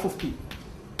trying to add 50.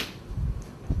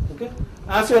 Okay,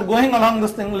 as you are going along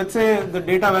this thing, let's say the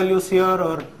data values here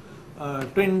are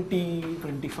 20,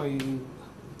 25,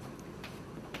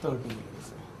 30. Let's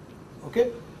say.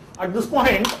 Okay, at this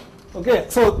point, okay,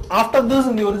 so after this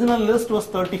in the original list was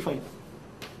 35.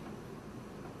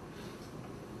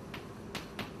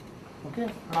 Okay,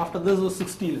 and after this was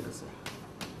 60, let us say.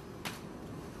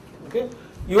 Okay,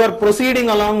 you are proceeding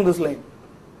along this line.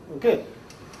 Okay,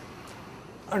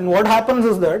 and what happens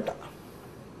is that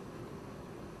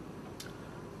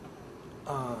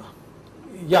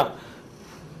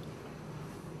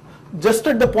just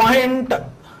at the point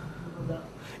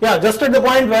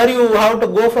where you have to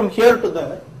go from here to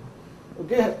there,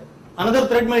 okay, another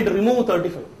thread might remove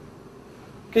 35.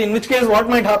 Okay, in which case what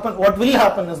will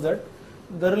happen is that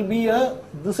there will be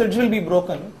this edge will be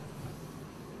broken,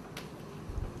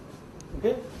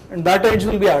 okay, and that edge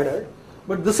will be added,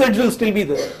 but this edge will still be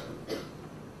there.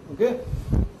 Okay,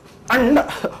 and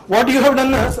what you have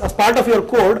done is, as part of your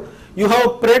code, you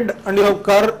have pred and you have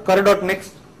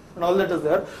cur.next and all that is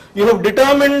there. You have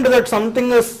determined that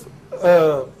something is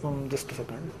just a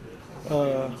second.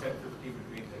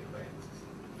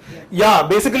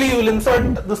 Basically you will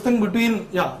insert this thing between,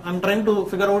 I'm trying to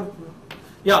figure out,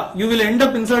 you will end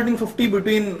up inserting 50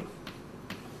 between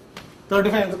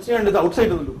 35 and 60 and it's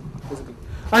outside of the loop, basically.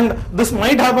 And this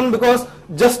might happen because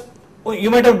you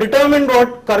might have determined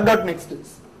what cur.next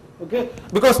is. Okay,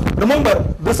 because remember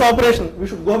this operation, we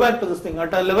should go back to this thing,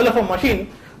 at a level of a machine,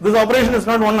 this operation is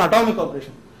not one atomic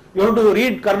operation. You have to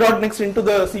read cur.next into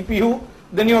the CPU,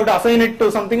 then you have to assign it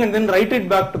to something and then write it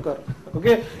back to cur.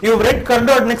 Okay, you have read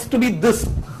cur.next to be this.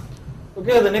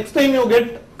 Okay, the next time you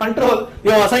get control,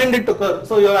 you have assigned it to cur.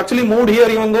 So you have actually moved here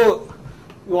even though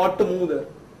you ought to move there.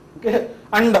 Okay,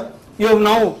 and you have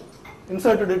now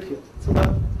inserted it here.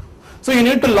 So you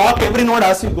need to lock every node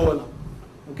as you go along.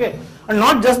 Okay, and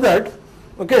not just that.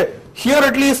 Okay, here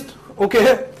at least,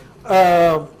 okay,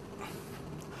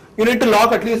 you need to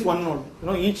lock at least one node.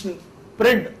 Each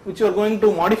pred which you are going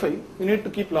to modify, you need to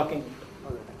keep locking it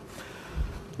all the time.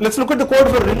 Let's look at the code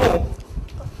for remove.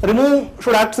 Remove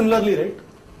should act similarly, right?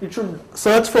 it should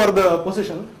search for the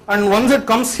position, and once it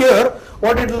comes here,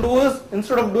 what it will do is,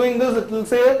 instead of doing this, it will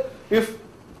say if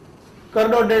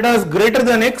cur.data is greater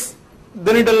than x,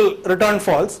 then it will return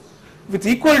false. If it's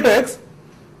equal to x,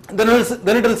 then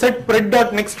it will set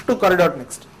pred.next to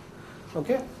cur.next.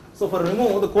 Okay. So for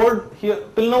remove, the code here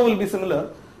till now will be similar,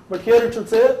 but here it should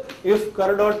say if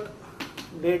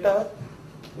cur.data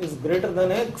is greater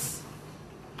than x,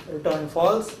 return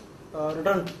false,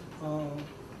 return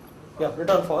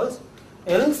false,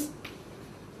 else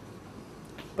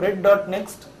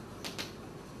pred.next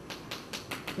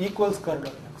equals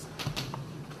cur.next,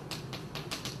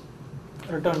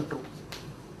 return true.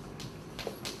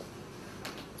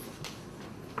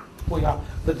 Oh yeah,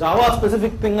 the Java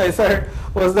specific thing I said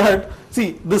was that,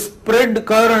 see, this pred,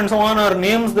 cur and so on are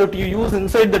names that you use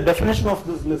inside the definition of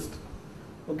this list.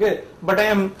 Okay, but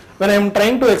when I am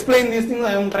trying to explain these things,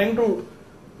 I am trying to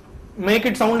make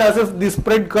it sound as if this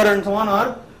spread, cur and so on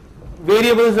are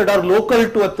variables that are local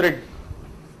to a thread.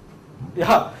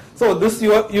 Yeah, so this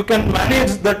you can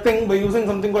manage that thing by using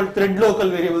something called thread local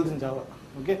variables in Java.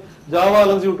 Okay, Java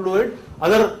allows you to do it.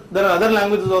 There are other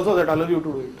languages also that allow you to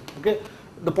do it. Okay,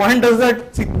 the point is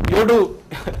that, see, you have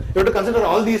to consider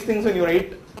all these things when you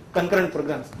write concurrent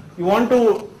programs. You want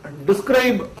to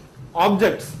describe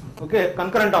objects, okay,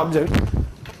 concurrent objects,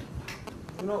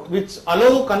 which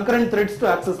allow concurrent threads to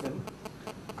access them,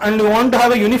 and you want to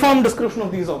have a uniform description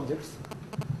of these objects,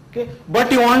 okay,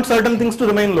 but you want certain things to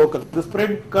remain local. The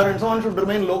spread, cur and so on should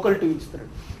remain local to each thread.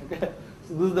 Okay,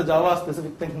 so this is the Java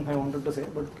specific thing I wanted to say,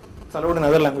 but it's allowed in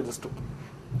other languages too.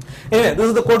 Anyway, this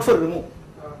is the code for remove.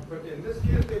 But in this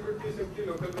case, they could be simply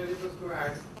local variables to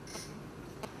add.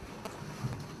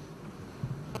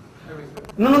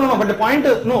 No. But the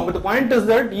point is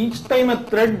that each time a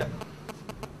thread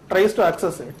tries to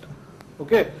access it,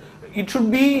 okay, it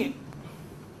should be.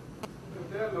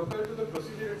 If they are local to the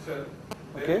procedure itself,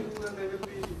 okay, then they will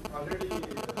be already.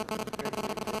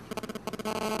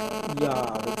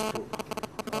 Yeah, that's true.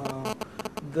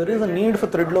 There is a need for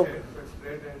thread local.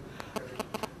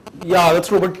 Yeah, that's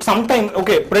true. But sometimes,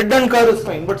 okay, pred and cur is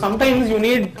fine, but sometimes you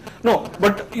need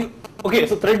okay.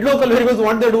 So thread local variables,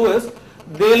 what they do is,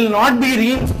 they will not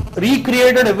be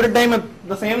recreated every time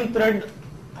the same thread.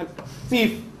 See,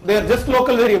 if they are just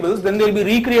local variables, then they will be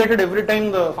recreated every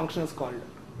time the function is called.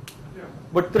 Yeah.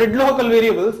 But thread local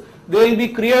variables, they will be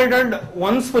created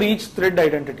once for each thread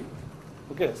identity.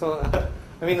 Okay, so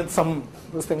I mean it's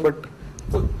this thing, but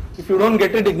so if you don't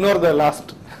get it, ignore the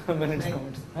last minute's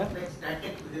comments. Like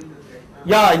static within the thread.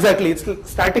 Yeah, exactly. It's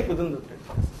static within the thread.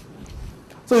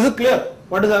 So is it clear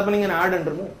what is happening in add and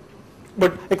remove?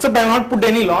 But except I have not put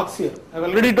any locks here. I have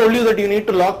already told you that you need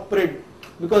to lock pred,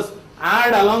 because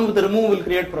add along with remove will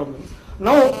create problems.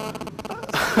 Now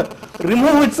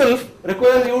remove itself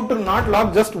requires you to not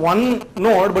lock just one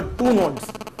node but two nodes.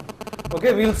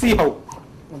 Okay, we will see how.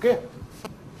 Okay.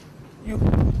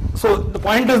 So the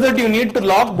point is that you need to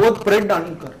lock both pred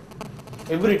and cur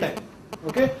every time.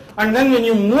 Okay, and then when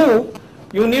you move,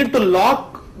 you need to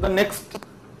lock the next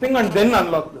thing and then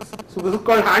unlock this. So this is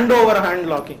called hand over hand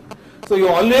locking. So you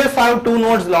always have two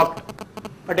nodes locked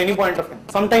at any point of time,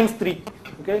 sometimes three,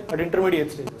 okay, at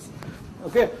intermediate stages.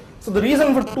 Okay, so the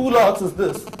reason for two locks is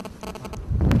this.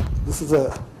 This is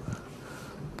a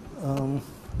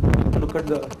look at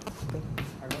the thing.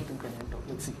 I don't think I need to.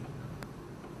 Let's see.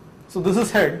 So this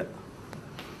is head,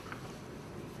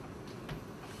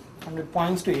 and it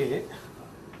points to A,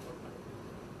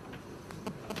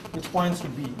 which points to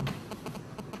B,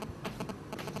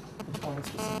 which points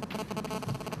to C.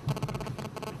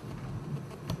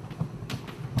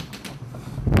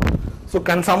 So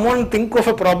can someone think of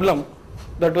a problem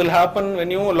that will happen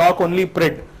when you lock only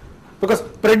pred? Because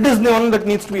pred is the one that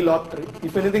needs to be locked, right?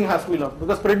 If anything has to be locked,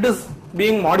 because pred is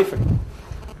being modified.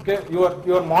 Okay, you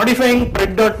are modifying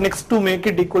pred.next to make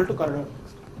it equal to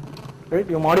cur.next, right?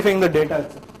 You are modifying the data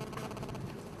itself.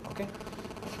 Okay,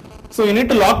 so you need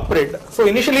to lock pred. So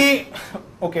initially,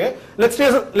 okay, let's say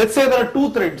there are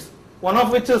two threads, one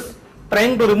of which is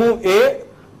trying to remove A,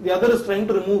 the other is trying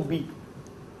to remove B.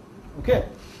 Okay,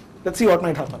 let's see what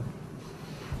might happen.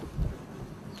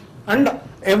 And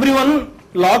everyone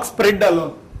locks pred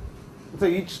alone. So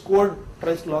each code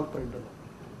tries to lock pred alone.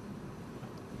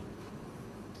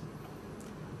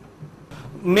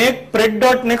 Make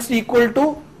pred.next equal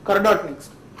to cur.next,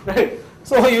 right?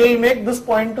 So you will make this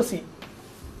point to C.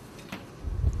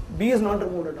 B is not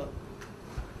removed at all.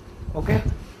 Okay,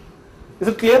 is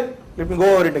it clear? Let me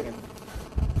go over it again.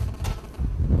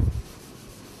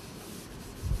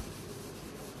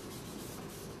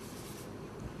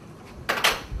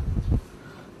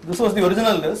 This was the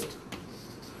original list.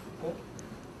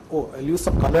 Oh, I'll use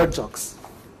some colored chalks.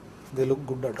 they look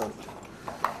good at all.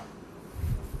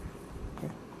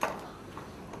 Okay.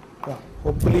 Yeah,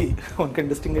 hopefully one can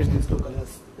distinguish these two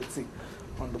colors. Let's see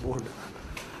on the board.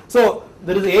 So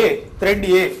there is A, thread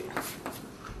A,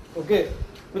 okay,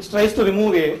 which tries to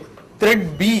remove A.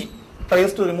 Thread B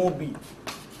tries to remove B.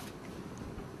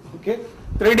 Okay,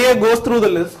 thread A goes through the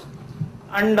list,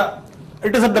 and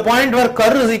it is at the point where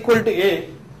cur is equal to A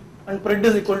and pred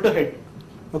is equal to head.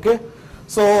 Okay,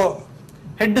 so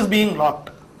head is being locked,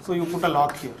 so you put a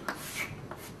lock here.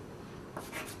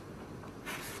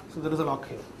 So there is a lock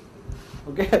here.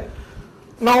 Okay,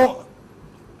 now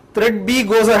thread B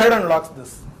goes ahead and locks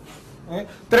this. Okay.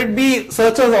 Thread B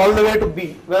searches all the way to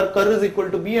B, where cur is equal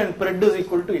to B and pred is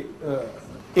equal to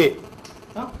A.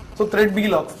 So thread B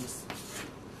locks this.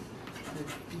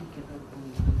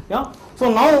 Yeah.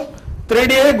 So now thread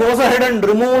A goes ahead and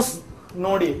removes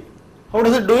node A. How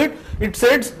does it do it? It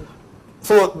says,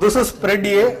 so this is pred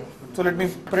A. So let me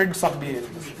pred sub A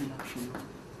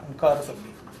and cur sub B.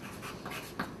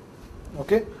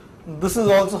 Okay. This is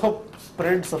also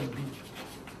pred sub B.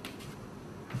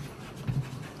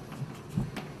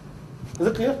 Is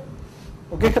it clear?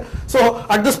 Okay. So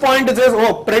at this point it says,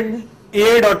 oh, pred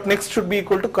A dot next should be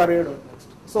equal to cur A dot next.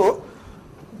 So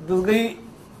this guy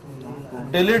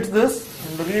deletes this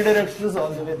and redirects this all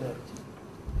the way there.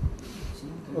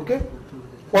 Okay.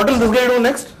 What will this guy do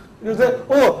next? He will say,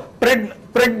 oh,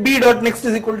 pred B dot next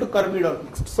is equal to cur B dot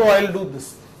next. So I will do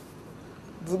this.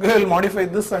 This guy will modify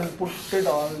this and put it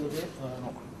all the way.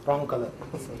 No, wrong color.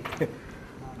 Sorry.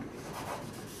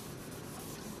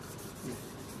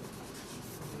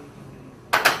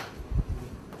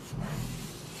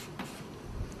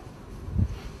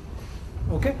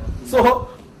 Okay, so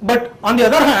but on the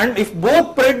other hand, if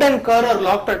both pred and cur are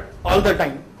locked at all the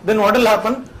time, then what will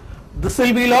happen? This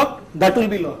will be locked, that will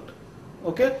be locked.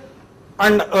 Okay,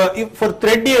 and if for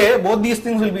thread A, both these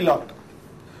things will be locked.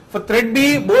 For thread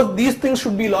B, both these things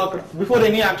should be locked before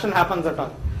any action happens at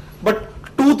all. But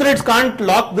two threads can't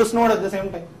lock this node at the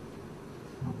same time.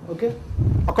 Okay,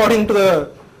 according to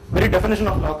the very definition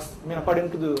of locks. I mean, according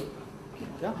to the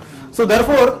yeah. So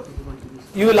therefore,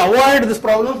 you will avoid this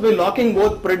problem by locking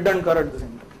both pred and cur at the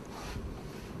same time.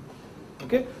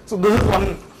 Okay, so this is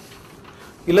one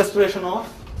illustration of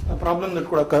a problem that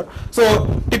could occur.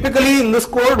 So typically in this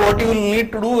code, what you will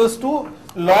need to do is to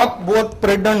lock both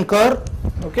pred and cur.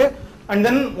 Okay, and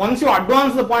then once you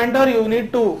advance the pointer, you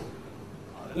need to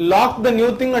lock the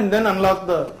new thing and then unlock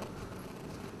the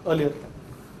earlier thing.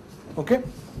 Okay,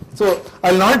 so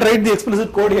I will not write the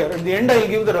explicit code here. At the end, I will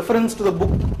give the reference to the book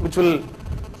which will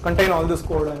contain all this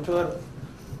code. I am sure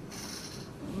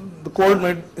the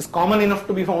code is common enough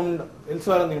to be found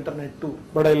elsewhere on the internet too,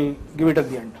 but I will give it at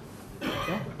the end.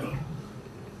 Okay.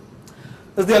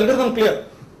 Is the algorithm clear?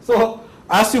 So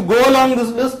as you go along this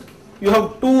list, you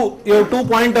have two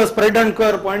pointers, pred and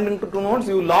cur, pointing to two nodes.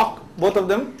 You lock both of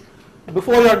them.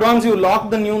 Before you advance, you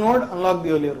lock the new node, unlock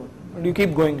the earlier one, and you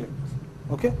keep going like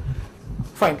this. Okay,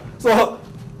 fine. So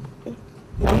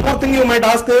one more thing you might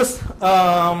ask is,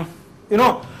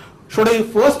 should I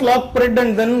first lock pred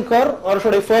and then cur, or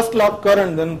should I first lock cur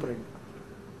and then pred?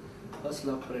 First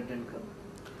lock pred and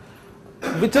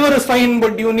cur. Whichever is fine,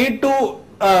 but you need to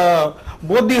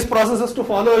both these processes to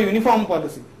follow a uniform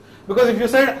policy. Because if you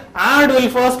said add will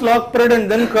first lock pred and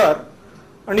then cur,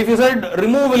 and if you said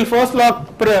remove will first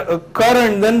lock cur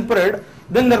and then pred,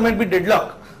 then there might be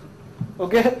deadlock.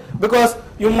 Okay, because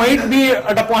you might be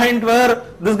at a point where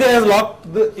this guy has locked,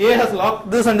 A has locked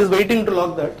this and is waiting to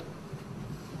lock that.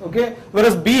 Okay,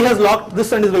 whereas B has locked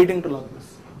this and is waiting to lock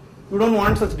this. You don't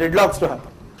want such deadlocks to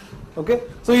happen. Okay,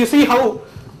 so you see how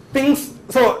things,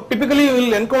 so typically you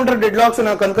will encounter deadlocks in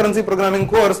a concurrency programming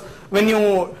course when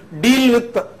you deal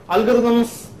with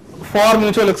algorithms for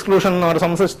mutual exclusion or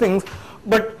some such things,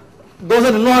 but those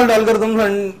are involved algorithms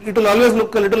and it will always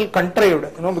look a little contrived,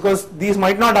 because these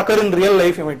might not occur in real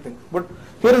life, you might think. But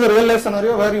here is a real life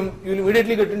scenario where you will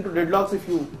immediately get into deadlocks if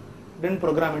you didn't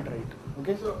program it right.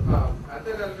 Okay. So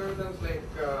other algorithms like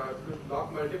could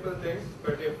lock multiple things,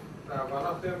 but if one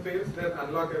of them fails, then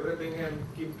unlock everything and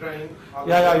keep trying.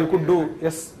 Yeah, you could do.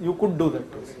 Yes, you could do that.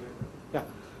 Yes. Yeah,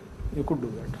 you could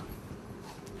do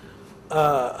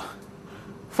that.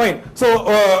 Fine. So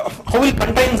how will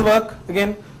contains work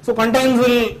again? So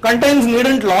contains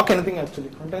needn't lock anything actually.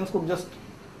 Contains could just,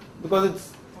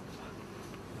 because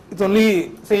it's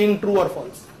only saying true or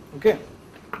false. Okay.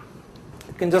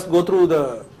 It can just go through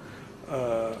the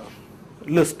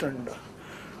list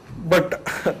but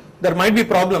there might be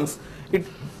problems.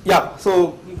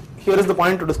 So here is the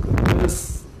point to discuss. Here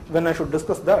is when I should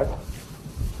discuss that.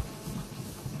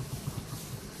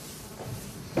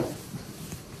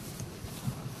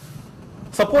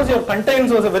 suppose your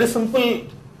contains was a very simple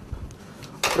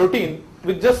routine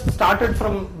which just started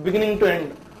from beginning to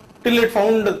end till it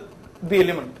found the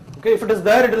element. Okay, if it is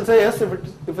there, it will say yes.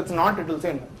 If it's not, it will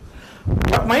say no.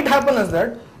 What might happen is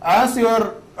that as your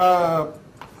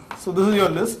so this is your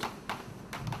list.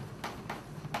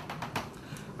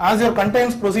 As your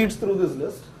contains proceeds through this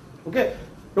list, okay.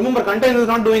 Remember, contains is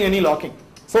not doing any locking.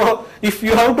 So if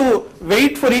you have to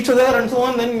wait for each other and so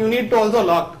on, then you need to also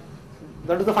lock.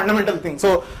 That is the fundamental thing.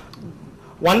 So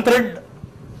one thread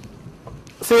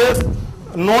says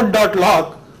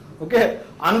node.lock. Okay.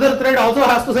 Another thread also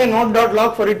has to say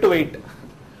node.lock for it to wait.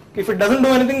 If it doesn't do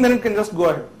anything, then it can just go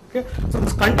ahead. Okay. So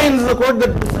this contains the code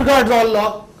that disregards all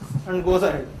lock and goes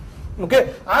ahead.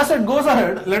 Okay. As it goes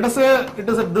ahead, let us say it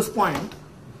is at this point.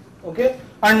 Okay.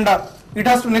 And it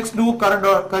has to next do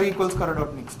cur equals cur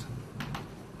dot next.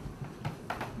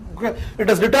 Okay. It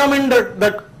has determined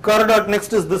that cur dot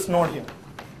next is this node here.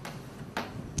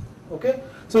 Okay.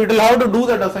 So it will have to do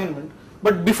that assignment.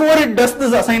 But before it does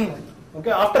this assignment,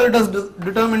 okay, after it has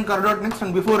determined cur dot next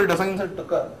and before it assigns it to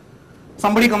cur,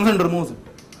 somebody comes and removes it.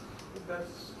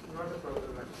 That's not a problem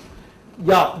actually.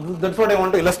 Yeah, that's what I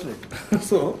want to illustrate.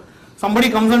 So somebody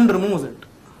comes and removes it.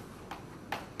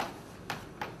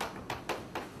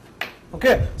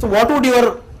 Okay, so what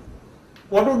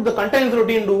would the contains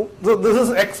routine do? So this is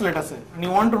X, let us say, and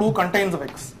you want to do contains of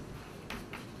X.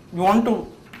 You want to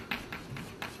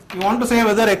say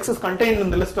whether X is contained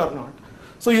in the list or not.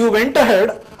 So you went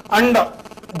ahead and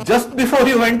just before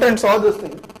you went and saw this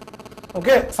thing,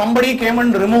 okay, somebody came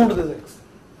and removed this X.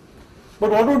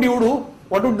 But what would you do?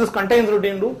 What would this contains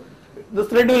routine do? This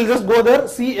thread will just go there,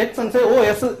 see X and say, oh,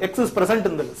 X is present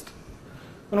in the list.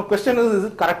 Question is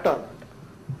it correct or not?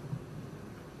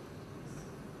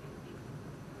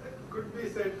 Could be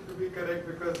said to be correct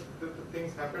because the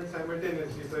things happen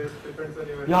simultaneously, so it depends on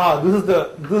your. Yeah, this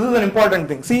is an important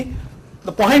thing. See,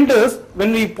 the point is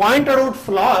when we pointed out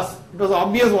flaws, it was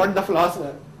obvious what the flaws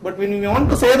were. But when you want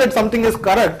to say that something is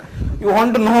correct, you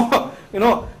want to know,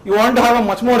 you want to have a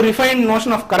much more refined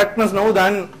notion of correctness now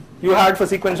than you had for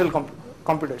sequential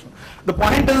computation. The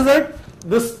point is that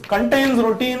this contains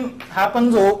routine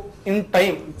happens in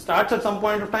time. It starts at some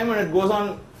point of time and it goes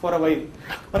on for a while.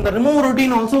 And the remove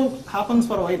routine also happens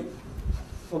for a while.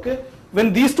 Okay?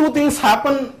 When these two things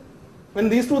happen, when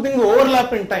these two things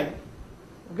overlap in time,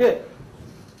 okay,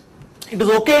 it is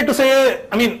okay to say,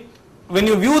 I mean, when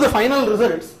you view the final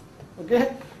results,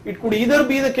 okay, it could either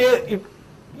be the case,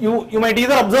 you might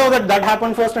either observe that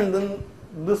happened first and then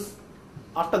this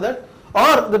after that,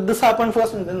 or that this happened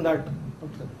first and then that.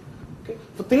 Okay.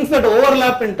 So things that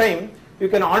overlap in time, you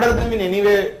can order them in any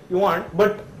way you want,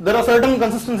 but there are certain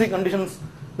consistency conditions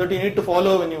that you need to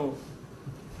follow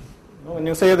when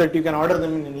you say that you can order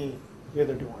them in any way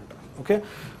that you want. Okay.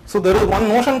 So there is one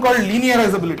notion called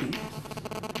linearizability.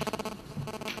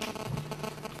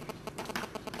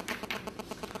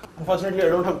 Unfortunately, I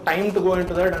don't have time to go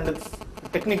into that, and it's a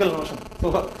technical notion,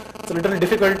 so it's a little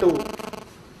difficult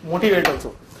to motivate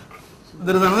also.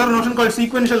 There is another notion called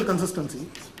sequential consistency.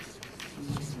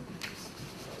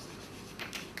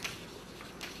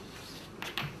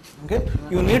 Okay,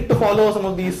 you need to follow some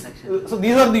of these. So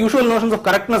these are the usual notions of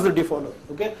correctness that you follow.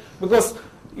 Okay, because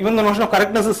even the notion of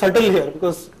correctness is subtle here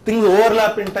because things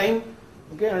overlap in time.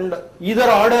 Okay, and either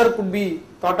order could be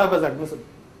thought of as admissible.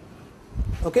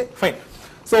 Okay, fine.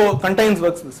 So contains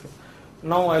works this way.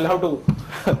 Now I'll have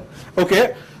to.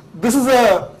 Okay, this is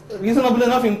a reasonable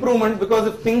enough improvement because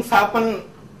if things happen,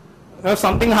 if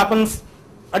something happens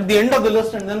at the end of the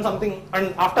list and then something,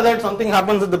 and after that something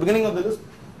happens at the beginning of the list,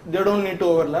 they don't need to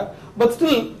overlap. But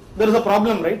still, there is a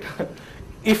problem, right?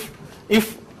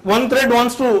 If one thread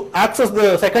wants to access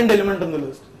the second element in the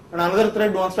list and another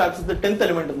thread wants to access the 10th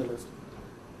element in the list,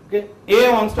 okay,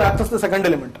 A wants to access the second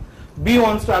element, B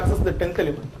wants to access the 10th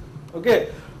element. Okay,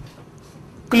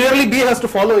 clearly B has to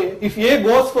follow A. If A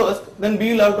goes first, then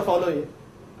B will have to follow A.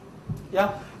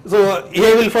 Yeah, so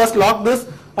A will first lock this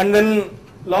and then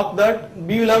lock that.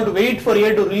 B will have to wait for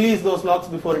A to release those locks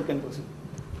before it can proceed.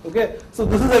 Okay, so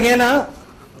this is again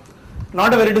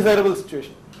not a very desirable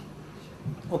situation.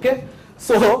 Okay,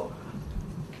 so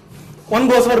one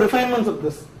goes for refinements of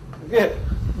this. Okay,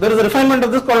 there is a refinement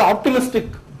of this called optimistic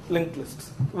linked lists,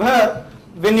 where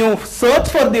when you search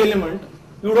for the element,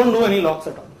 you don't do any locks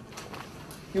at all.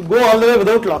 You go all the way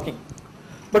without locking.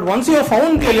 But once you have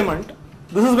found the element,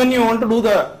 this is when you want to do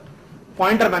the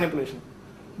pointer manipulation.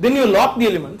 Then you lock the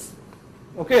elements.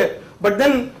 Okay, but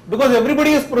then because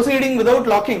everybody is proceeding without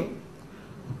locking,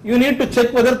 you need to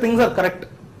check whether things are correct.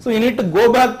 So you need to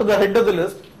go back to the head of the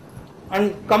list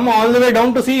and come all the way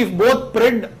down to see if both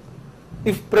pred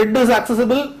is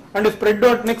accessible and if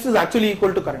pred.next is actually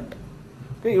equal to current.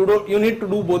 Okay, you need to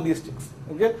do both these checks.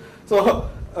 Okay, so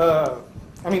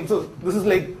so this is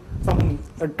like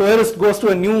a tourist goes to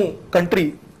a new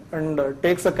country and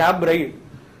takes a cab ride.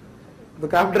 The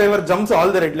cab driver jumps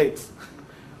all the red lights,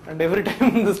 and every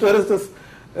time this tourist is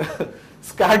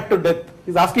scared to death.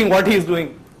 He's asking what he is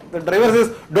doing. The driver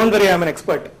says, "Don't worry, I am an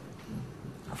expert."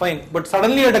 Fine, but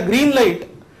suddenly at a green light,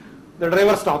 the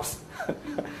driver stops.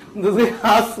 This guy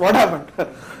asks, "What happened?"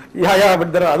 Yeah,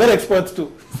 but there are other experts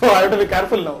too, so I have to be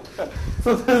careful now.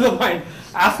 So this is the point.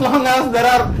 As long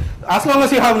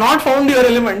as you have not found your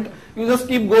element, you just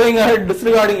keep going ahead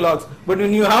disregarding logs. But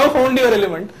when you have found your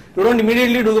element, you don't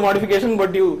immediately do the modification,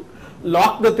 but you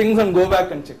lock the things and go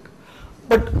back and check.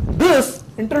 But this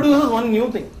introduces one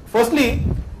new thing. Firstly,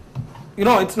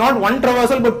 it's not one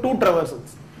traversal but two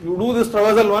traversals. You do this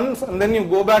traversal once and then you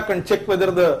go back and check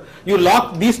whether you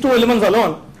lock these two elements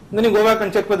alone, and then you go back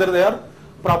and check whether they are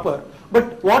proper.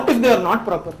 But what if they are not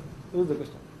proper? This is the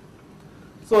question.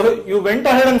 So you went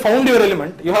ahead and found your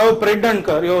element, you have a pred and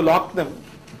cur, you have locked them.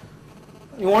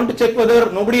 You want to check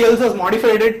whether nobody else has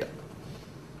modified it,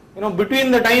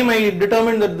 between the time I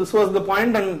determined that this was the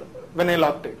point and when I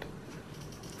locked it.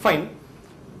 Fine.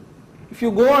 If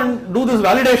you go and do this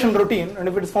validation routine, and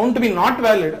if it is found to be not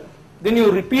valid, then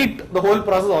you repeat the whole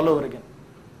process all over again.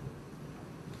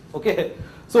 Okay.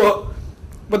 So,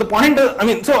 but the point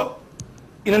is, so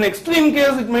in an extreme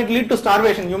case, it might lead to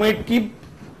starvation. You might keep,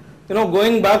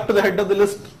 going back to the head of the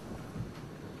list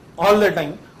all the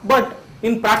time. But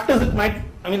in practice, it might,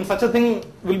 such a thing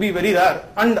will be very rare.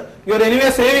 And you are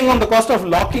anyway saving on the cost of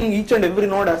locking each and every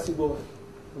node as you go.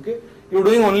 Okay. You're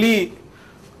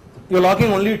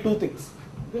locking only two things.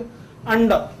 Okay.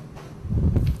 And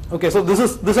okay, so this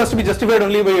has to be justified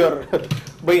only by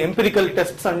by empirical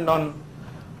tests and on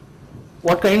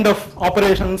what kind of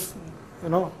operations,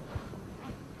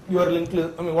 your linked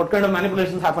list, what kind of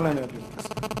manipulations happen in your linked list.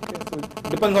 Okay, so it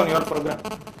depends on your program.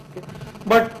 Okay.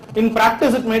 But in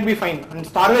practice it might be fine, and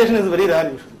starvation is very rare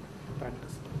usually in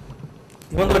practice,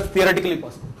 even though it's theoretically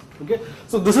possible. Okay,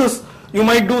 so you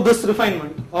might do this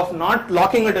refinement of not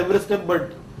locking at every step,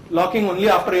 but locking only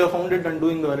after you have found it and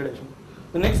doing the validation.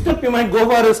 The next step you might go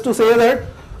for is to say that,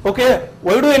 okay,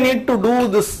 why do I need to do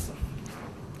this?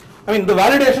 The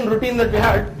validation routine that we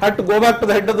had to go back to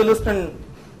the head of the list and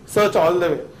search all the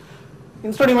way.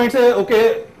 Instead you might say,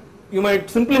 okay, you might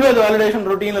simplify the validation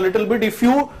routine a little bit if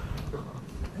you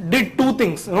did two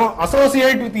things,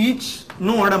 associate with each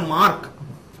node a mark,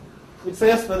 which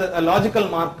says whether a logical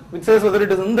mark, which says whether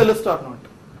it is in the list or not.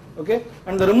 Okay,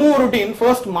 and the remove routine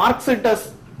first marks it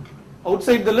as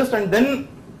outside the list and then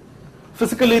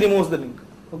physically removes the link.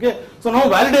 Okay, so now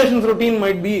validations routine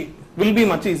will be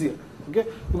much easier. Okay,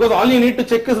 because all you need to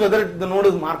check is whether the node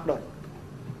is marked or not.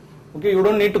 Okay, you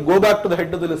don't need to go back to the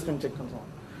head of the list and check and so on.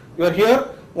 You are here,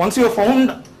 once you have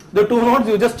found the two nodes,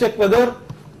 you just check whether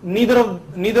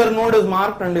neither node is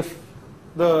marked and if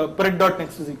the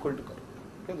pred.next is equal to cur.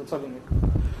 Okay, that's all you need to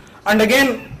do. And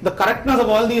again, the correctness of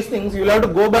all these things, you will have to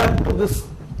go back to this.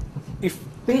 If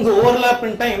things overlap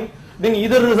in time, then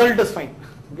either result is fine.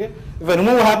 Okay, if a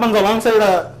remove happens alongside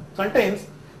a contains,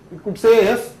 it could say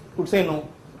yes, it could say no.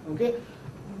 Okay,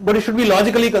 but it should be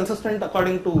logically consistent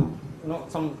according to there are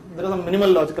some minimal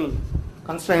logical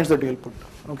constraints that you will put.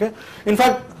 Okay, in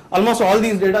fact, almost all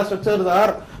these data structures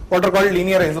are what are called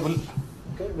linearizable.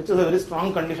 Okay, which is a very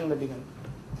strong condition that you can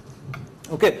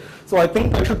put. Okay, so I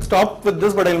think I should stop with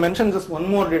this, but I'll mention just one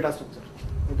more data structure.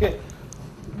 Okay,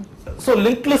 so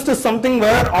linked list is something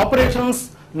where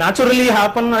operations naturally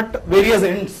happen at various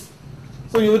ends.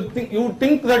 So you would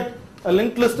think that a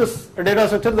linked list is a data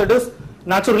structure that is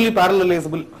naturally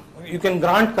parallelizable. You can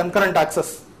grant concurrent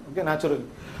access. Okay, naturally.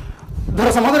 There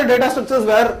are some other data structures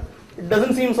where it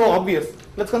doesn't seem so obvious.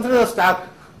 Let's consider a stack.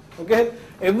 Okay,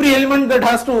 every element that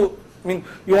has to,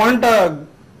 you want a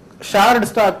shared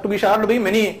stack to be shared by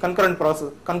many concurrent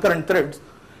threads.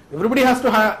 Everybody has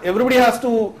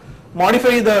to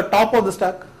modify the top of the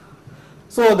stack.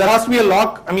 So there has to be a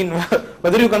lock.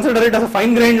 Whether you consider it as a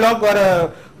fine-grained lock or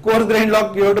a coarse-grained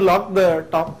lock, you have to lock the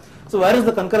top. So where is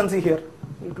the concurrency here?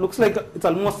 It looks like it's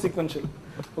almost sequential.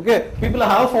 Okay, people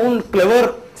have found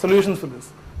clever solutions for this.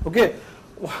 Okay,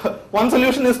 one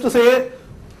solution is to say,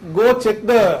 go check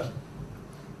the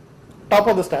top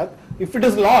of the stack. If it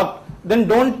is locked, then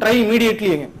don't try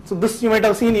immediately again. So this you might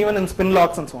have seen even in spin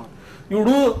locks and so on. You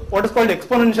do what is called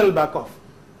exponential back off.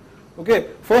 Okay,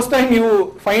 first time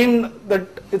you find that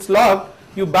it's locked,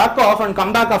 you back off and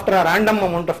come back after a random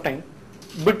amount of time,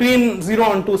 between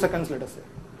 0 and 2 seconds, let us say.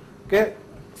 Okay,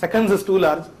 seconds is too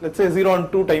large, let's say 0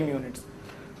 and 2 time units.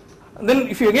 And then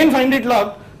if you again find it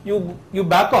locked, you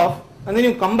back off and then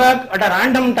you come back at a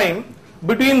random time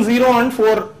between 0 and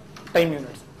 4 time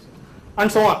units,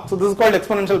 and so on. So this is called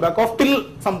exponential backoff till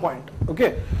some point.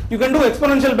 Okay, you can do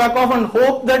exponential backoff and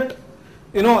hope that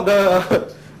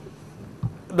the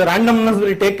randomness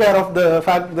will take care of the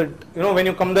fact that when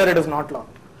you come there it is not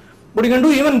locked. But you can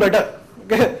do even better.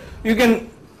 Okay,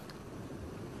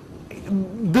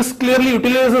 this clearly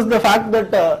utilizes the fact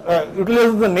that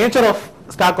utilizes the nature of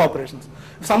stack operations.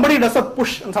 If somebody does a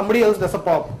push and somebody else does a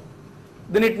pop,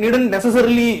 then you needn't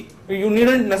necessarily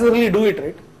do it,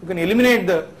 right? You can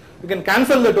you can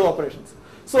cancel the two operations.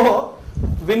 So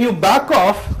when you back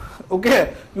off,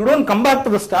 okay, you don't come back to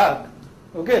the stack.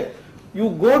 Okay, you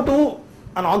go to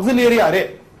an auxiliary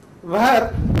array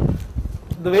where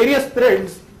the various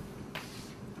threads,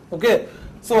 okay,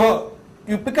 so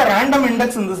you pick a random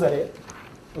index in this array,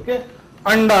 okay,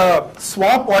 and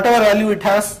swap whatever value it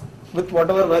has with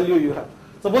whatever value you have.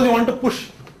 Suppose you want to push,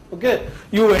 okay,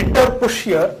 you enter push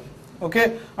here,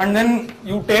 okay, and then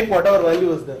you take whatever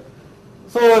value is there.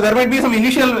 So there might be some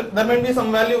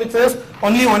value which says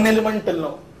only one element till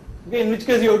now, okay, in which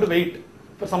case you have to wait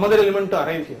for some other element to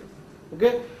arrive here,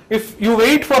 okay. If you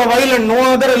wait for a while and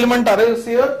no other element arrives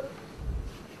here,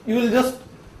 you will just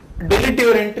delete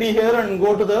your entry here and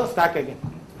go to the stack again,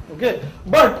 okay.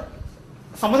 But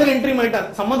some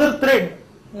other thread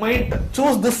might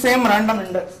choose this same random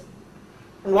index,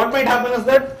 and what might happen is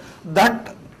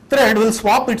that thread will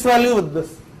swap its value with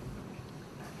this,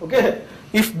 okay.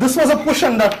 If this was a push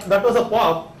and that was a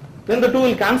pop, then the two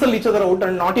will cancel each other out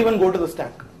and not even go to the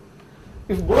stack.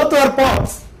 If both are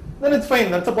pops, then it's fine,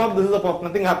 that's a pop, this is a pop,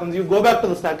 nothing happens, you go back to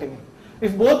the stack again.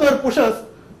 If both are pushes,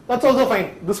 that's also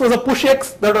fine. This was a push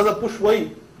X, that was a push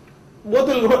Y. Both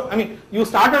will go, you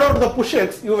started out with a push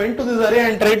X, you went to this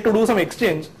array and tried to do some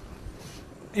exchange.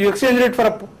 You exchanged it for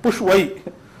a push Y.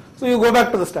 So you go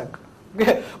back to the stack.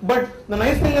 Okay. But the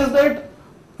nice thing is that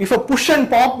if a push and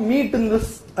pop meet in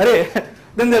this array,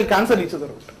 then they'll cancel each other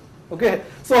out. Okay.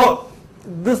 So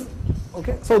this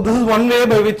is one way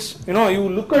by which you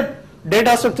look at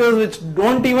data structures which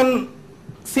don't even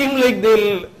seem like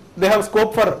they have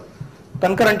scope for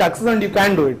concurrent access, and you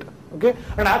can do it. Okay,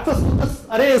 and access to this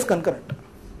array is concurrent.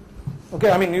 Okay,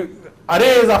 array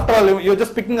is, after all, you're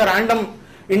just picking a random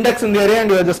index in the array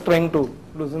and you are just trying to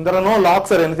lose. And there are no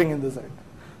locks or anything in this array.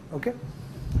 Okay,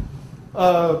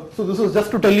 so this was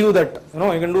just to tell you that you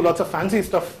can do lots of fancy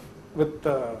stuff with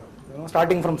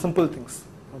starting from simple things.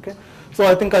 Okay, so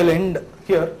I think I'll end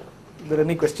here. If there are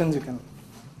any questions, you can.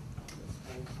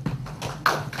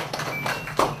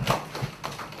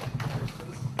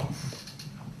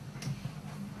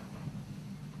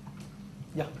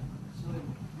 Yeah. So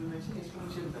you mentioned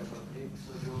exponential backup, right?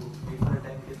 So you wait for a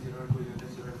time till 0 to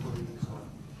units, 0 to 4 units, so on.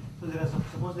 So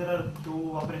suppose there are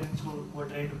two operations who are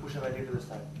trying to push a value to the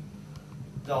stack.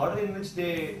 The order in which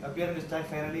they appear in the stack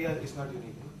finally is not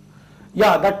unique.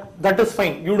 Yeah, that is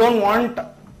fine. You don't want,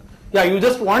 you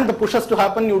just want the pushes to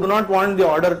happen. You do not want the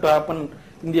order to happen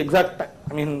in the exact time.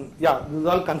 This is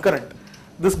all concurrent.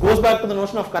 This goes back to the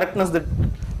notion of correctness that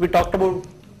we talked about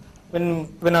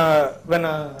when a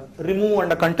remove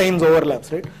and a contains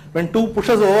overlaps, right? When two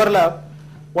pushes overlap,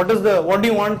 what do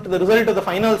you want the result of the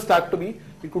final stack to be?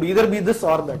 It could either be this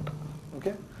or that.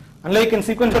 Okay. Unlike in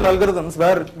sequential algorithms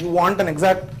where you want an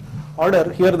exact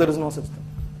order, here there is no such thing.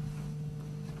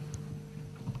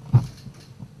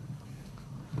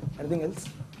 Anything else?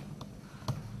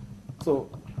 So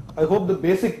I hope the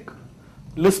basic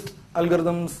list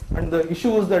algorithms and the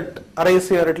issues that arise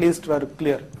here at least were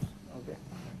clear. Okay.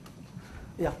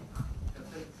 Yeah.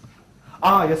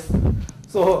 Yes.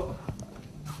 So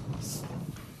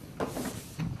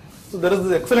there is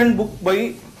this excellent book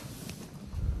by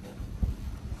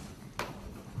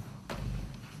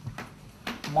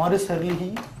Maurice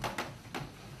Herlihy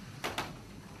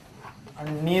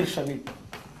and Nir Shavit.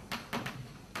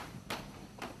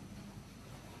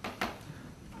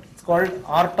 It's called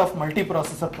Art of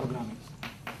Multiprocessor Programming.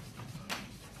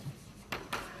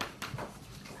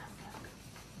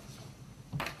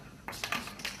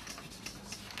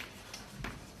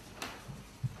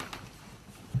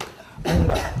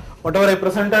 And whatever I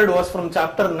presented was from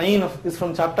chapter 9 of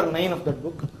that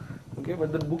book. Okay,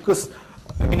 but the book is,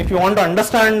 if you want to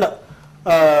understand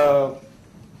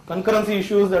concurrency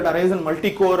issues that arise in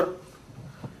multi-core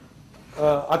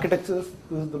architectures,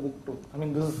 this is the book too.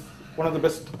 This is one of the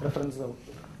best references out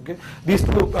there. Okay, these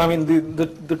two,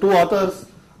 the two authors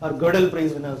are Gödel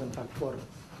Prize winners, in fact, for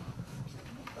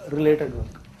related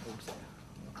work.